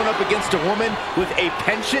she's going up against a woman with a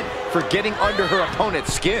penchant for getting under her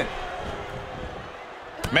opponent's skin.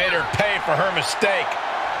 Made her pay for her mistake.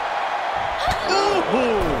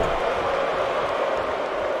 Ooh.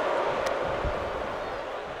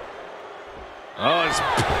 Oh, it's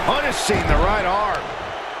punishing the right arm.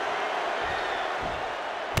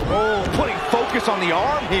 Oh, putting focus on the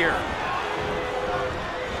arm here.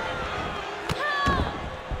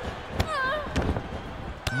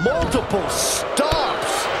 Multiple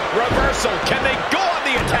stops. Reversal. Can they go on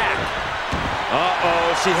the attack?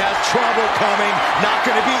 Uh-oh, she has trouble coming. Not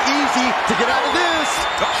going to be easy to get out of this.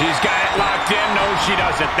 She's got it locked in. No, she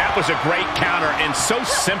doesn't. That was a great counter and so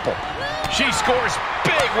simple. She scores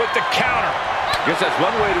big with the counter. Guess that's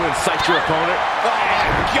one way to incite your opponent. Oh,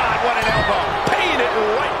 my God, what an elbow. Paying it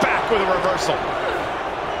right back with a reversal.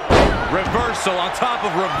 Reversal on top of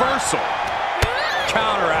reversal.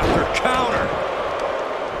 Counter after counter.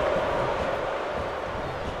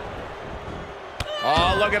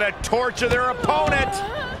 Oh, look at her torture their opponent.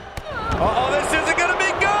 Uh-oh, this isn't going to be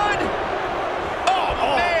good.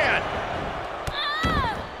 Oh, man.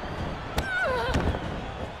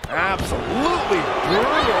 Absolutely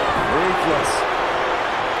brutal. Ruthless.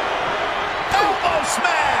 Elbow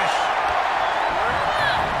smash.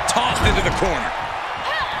 Tossed into the corner.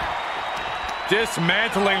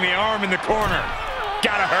 Dismantling the arm in the corner.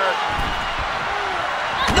 Gotta hurt.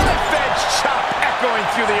 Knife edge chop echoing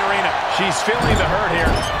through the arena. She's feeling the hurt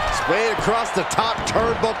here. Splayed across the top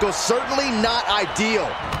turnbuckle, certainly not ideal.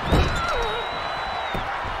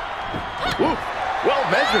 Ooh, well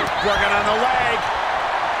measured. Working on the leg.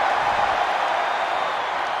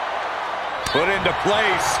 Put into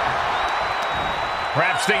place.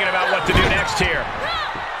 Perhaps thinking about what to do next here.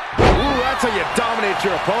 Ooh, that's how you dominate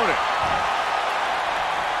your opponent.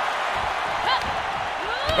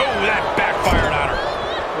 Oh, that backfired on her.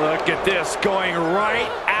 Look at this, going right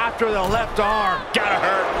after the left arm. Gotta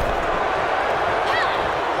hurt.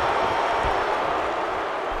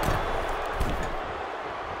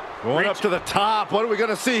 Going up to the top. What are we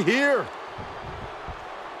going to see here?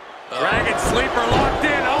 Dragon sleeper locked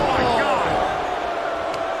in. Oh, my God.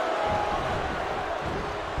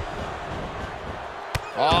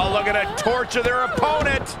 Oh, look at it. Torture their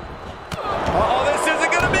opponent. Oh, this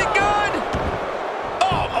isn't going to be good.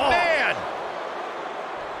 Oh, man.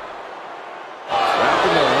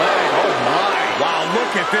 Wrapping the leg. Oh, my. Wow,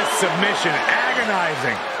 look at this submission.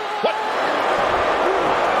 Agonizing. What?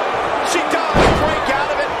 She does break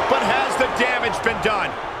out of it, but has the damage been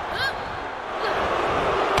done?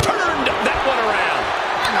 Turned that one around.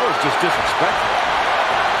 That was just disrespectful.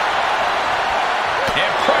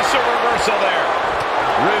 Impressive reversal there.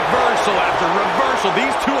 Reversal after reversal.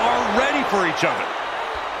 These two are ready for each other.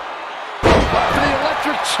 Up to the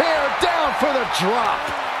electric chair, down for the drop.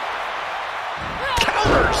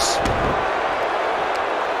 Counters.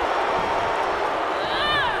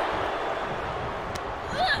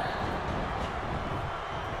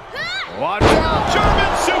 Watch out,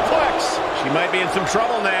 German suplex. She might be in some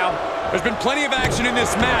trouble now. There's been plenty of action in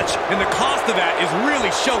this match, and the cost of that is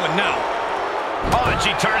really showing now. Oh, and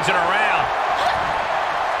she turns it around.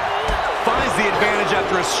 Finds the advantage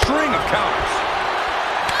after a string of counters.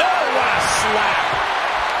 Oh, what a slap.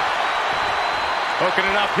 Hooking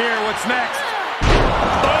it up here. What's next?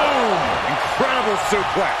 Boom! Incredible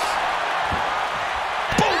suplex.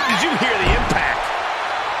 Boom! Did you hear the impact?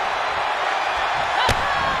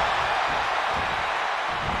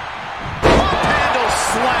 Pump handle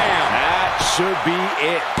slam. That should be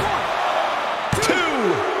it. 1,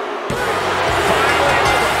 2.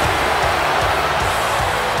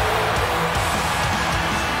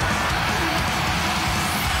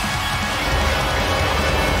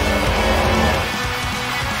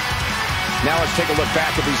 Now let's take a look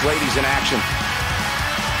back at these ladies in action.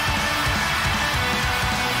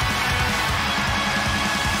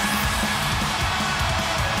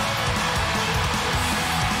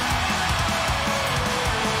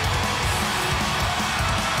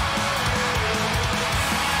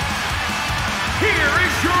 Here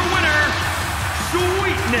is your winner,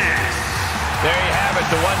 Sweetness. There you have it,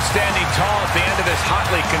 the one standing tall at the end of this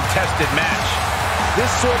hotly contested match. This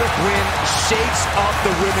sort of win shakes up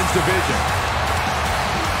the women's division.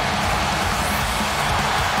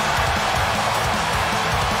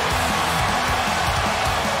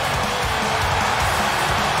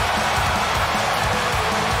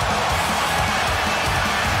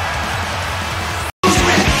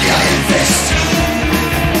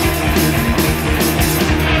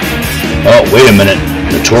 Oh, wait a minute.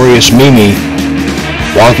 Notorious Mimi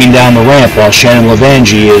walking down the ramp while Shannon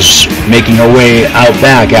Lavangi is making her way out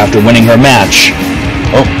back after winning her match.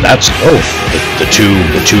 Oh, that's the two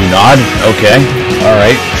nod. Okay, all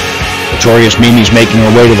right. Notorious Mimi's making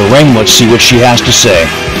her way to the ring. Let's see what she has to say.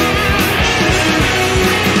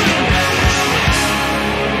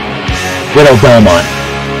 Widow Belmont,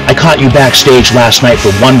 I caught you backstage last night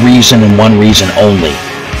for one reason and one reason only: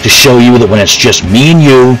 to show you that when it's just me and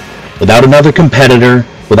you, without another competitor,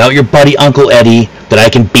 without your buddy Uncle Eddie, that I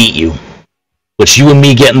can beat you. Let's you and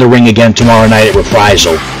me get in the ring again tomorrow night at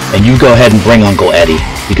Reprisal, and you go ahead and bring Uncle Eddie,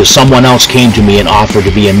 because someone else came to me and offered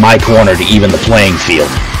to be in my corner to even the playing field.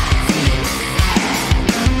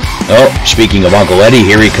 Oh, speaking of Uncle Eddie,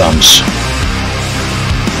 here he comes.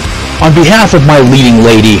 On behalf of my leading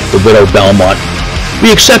lady, the Widow Belmont, we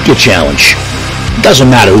accept your challenge. It doesn't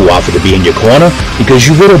matter who offered to be in your corner, because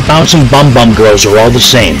you little bouncing bum-bum girls are all the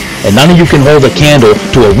same, and none of you can hold a candle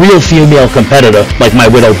to a real female competitor like my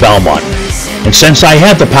Widow Belmont. And since I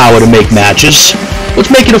have the power to make matches,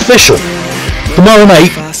 let's make it official. Tomorrow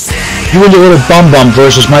night, you and your little bum-bum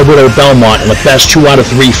versus my Widow Belmont in the best 2 out of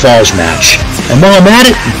 3 falls match. And while I'm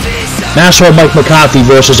at it, Master Mike McCarthy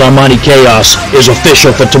versus Armani Chaos is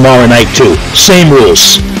official for tomorrow night too. Same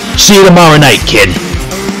rules. See you tomorrow night, kid.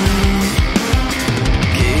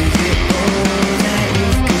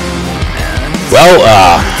 Well,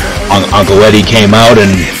 Uncle Eddie came out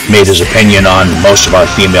and made his opinion on most of our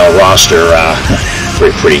female roster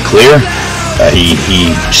pretty clear. He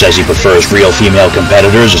says he prefers real female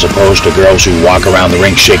competitors as opposed to girls who walk around the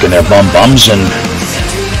ring shaking their bum-bums. And,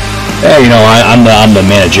 you know, I'm the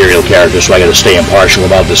managerial character, so I got to stay impartial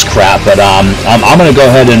about this crap. But I'm going to go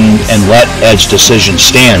ahead and let Ed's decision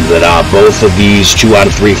stand that both of these 2 out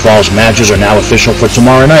of 3 falls matches are now official for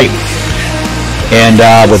tomorrow night. And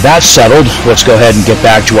with that settled, let's go ahead and get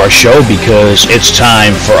back to our show because it's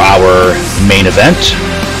time for our main event.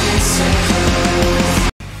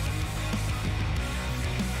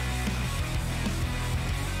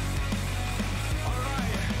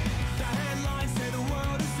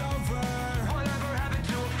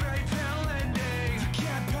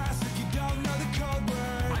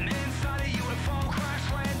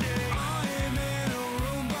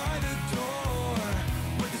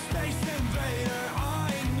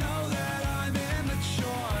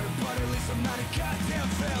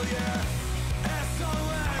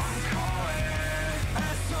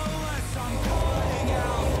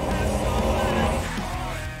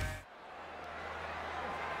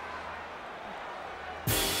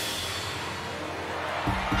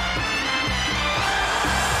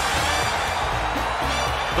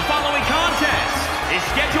 The following contest is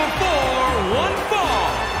scheduled for one fall.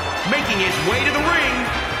 Making his way to the ring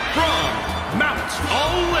from Mount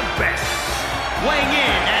Olympus. Weighing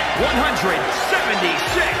in at 176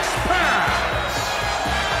 pounds.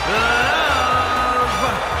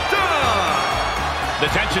 The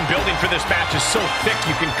tension building for this match is so thick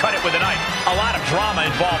you can cut it with a knife. A lot of drama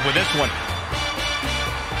involved with this one.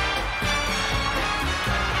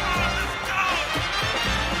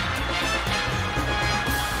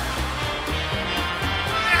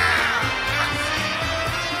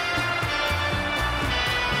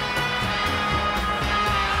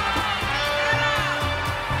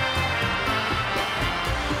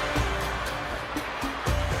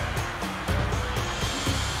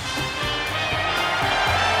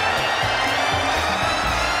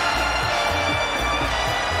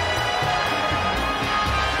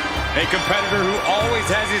 A competitor who always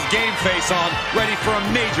has his game face on, ready for a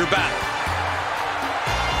major battle.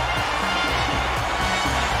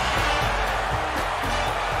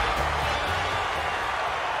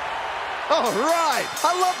 All right,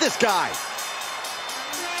 I love this guy.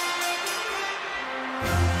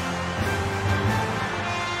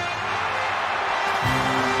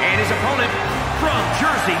 And his opponent from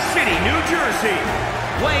Jersey City, New Jersey,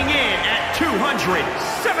 weighing in at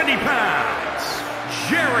 270 pounds,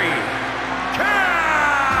 Jerry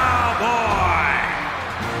Cowboy.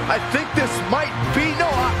 I think this might be, no,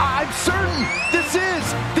 I'm certain this is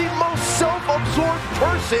the most self-absorbed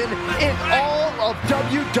person in all of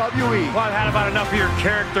WWE. Well, I've had about enough of your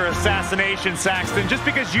character assassination, Saxton. Just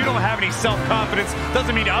because you don't have any self-confidence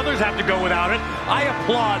doesn't mean others have to go without it. I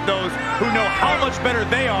applaud those who know how much better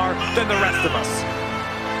they are than the rest of us.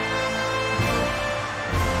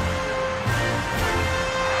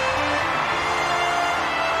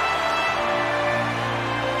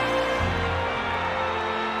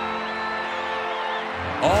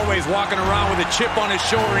 Always walking around with a chip on his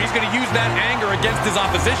shoulder. He's going to use that anger against his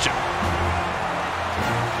opposition.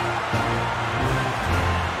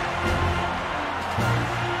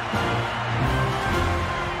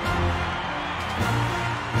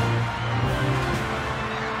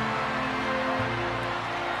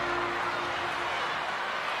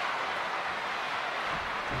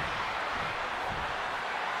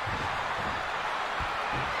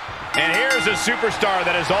 And here's a superstar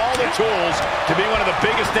that has all the tools to be one of the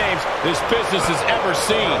biggest names this business has ever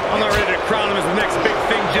seen. I'm not ready to crown him as the next big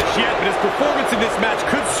thing just yet, but his performance in this match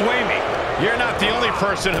could sway me. You're not the only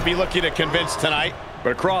person to be looking to convince tonight.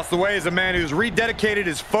 But across the way is a man who's rededicated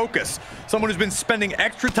his focus. Someone who's been spending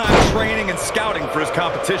extra time training and scouting for his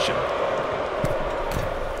competition.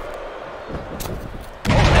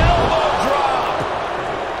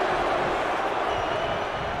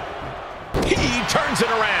 He turns it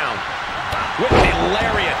around with a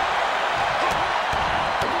lariat.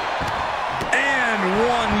 And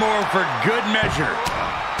one more for good measure.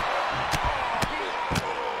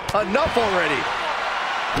 Enough already.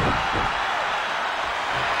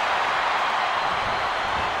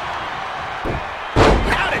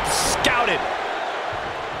 Out it, scouted.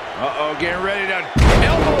 Uh-oh, getting ready to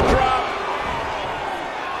elbow drop.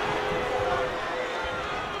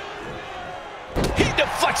 He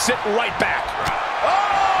deflects it right back. Oh,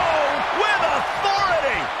 with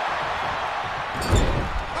authority.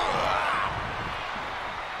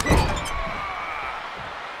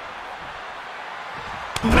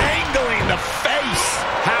 Mangling the face.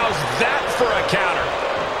 How's that for a counter?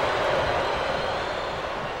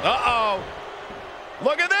 Uh-oh.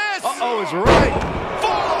 Look at this. Uh-oh is right.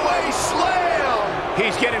 Fall-away slam.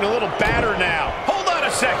 He's getting a little battered now. Hold on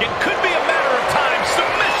a second. Could be a matter of time.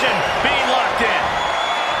 Submission being locked in.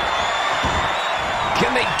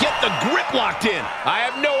 Can they get the grip locked in? I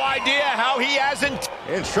have no idea how he hasn't.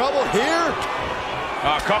 In trouble here.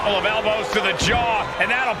 A couple of elbows to the jaw, and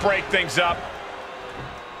that'll break things up.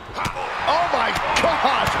 Oh my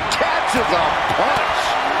gosh, catches a punch.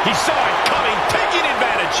 He saw it coming, taking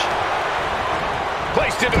advantage.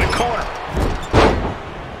 Placed into the corner.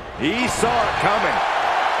 He saw it coming.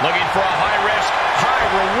 Looking for a high-risk,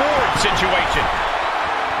 high-reward situation.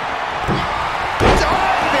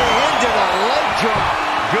 Diving into the leg drop.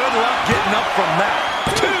 Good luck getting up from that.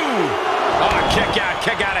 2. Oh, kick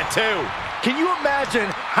out at 2. Can you imagine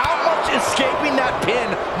how much escaping that pin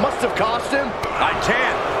must have cost him? I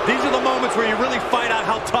can. These are the moments where you really find out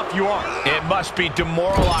how tough you are. It must be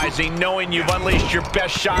demoralizing knowing you've unleashed your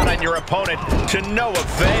best shot on your opponent to no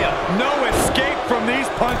avail. No escape from these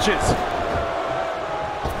punches.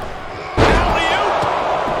 Alley-oop!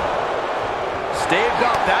 Staved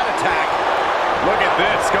off that attack. Look at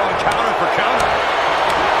this, going counter for counter.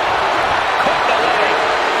 Caught the leg.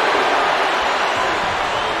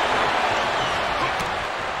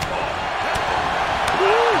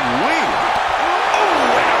 Woo-wee.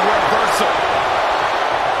 Oh, and a reversal.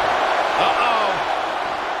 Uh-oh.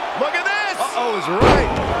 Look at this. Uh-oh is right.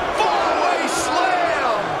 Far-away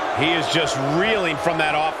slam. He is just reeling from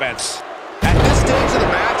that offense. At this stage of the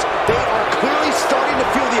match, they are clearly starting to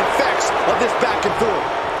feel the effects of this back and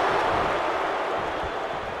forth.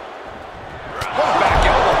 Back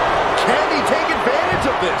elbow. Can he take advantage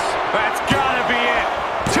of this? That's gotta be it.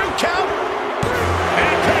 2 count. And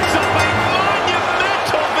he picks up a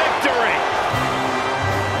monumental victory.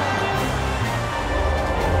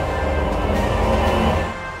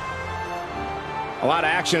 A lot of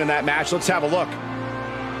action in that match. Let's have a look.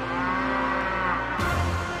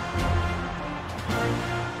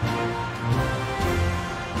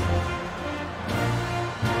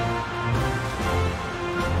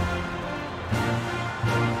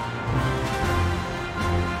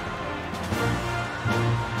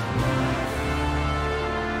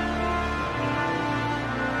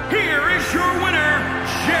 Here is your winner,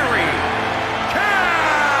 Jerry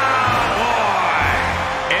Cowboy.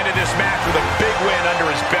 Ended this match with a big win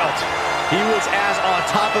under his belt. He was as on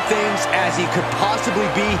top of things as he could possibly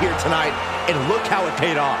be here tonight, and look how it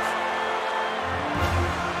paid off.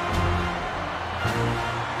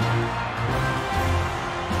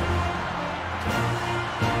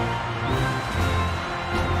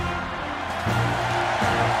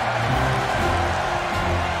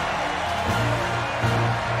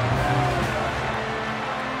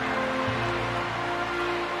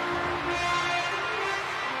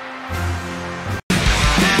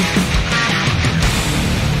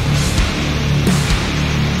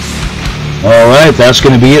 All right, that's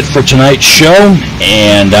going to be it for tonight's show,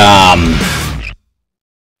 and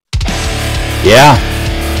yeah.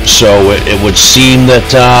 So it would seem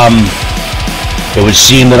that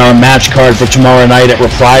our match card for tomorrow night at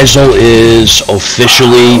Reprisal is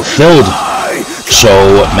officially filled.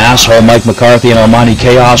 So Mass Hall, Mike McCarthy, and Almighty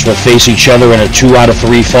Chaos will face each other in a 2 out of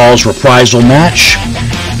 3 falls Reprisal match.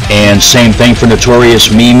 And same thing for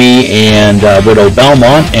Notorious Mimi and Widow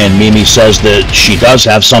Belmont. And Mimi says that she does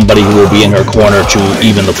have somebody who will be in her corner to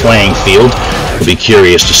even the playing field. We'll be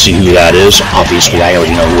curious to see who that is. Obviously, I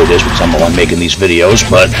already know who it is because I'm the one making these videos.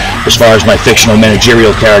 But as far as my fictional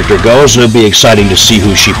managerial character goes, it'll be exciting to see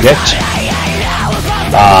who she picked.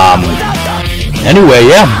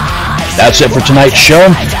 Anyway, yeah. That's it for tonight's show.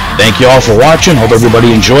 Thank you all for watching. Hope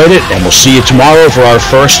everybody enjoyed it. And we'll see you tomorrow for our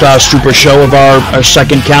first super show of our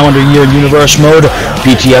second calendar year in Universe Mode,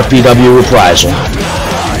 PTFPW Reprisal.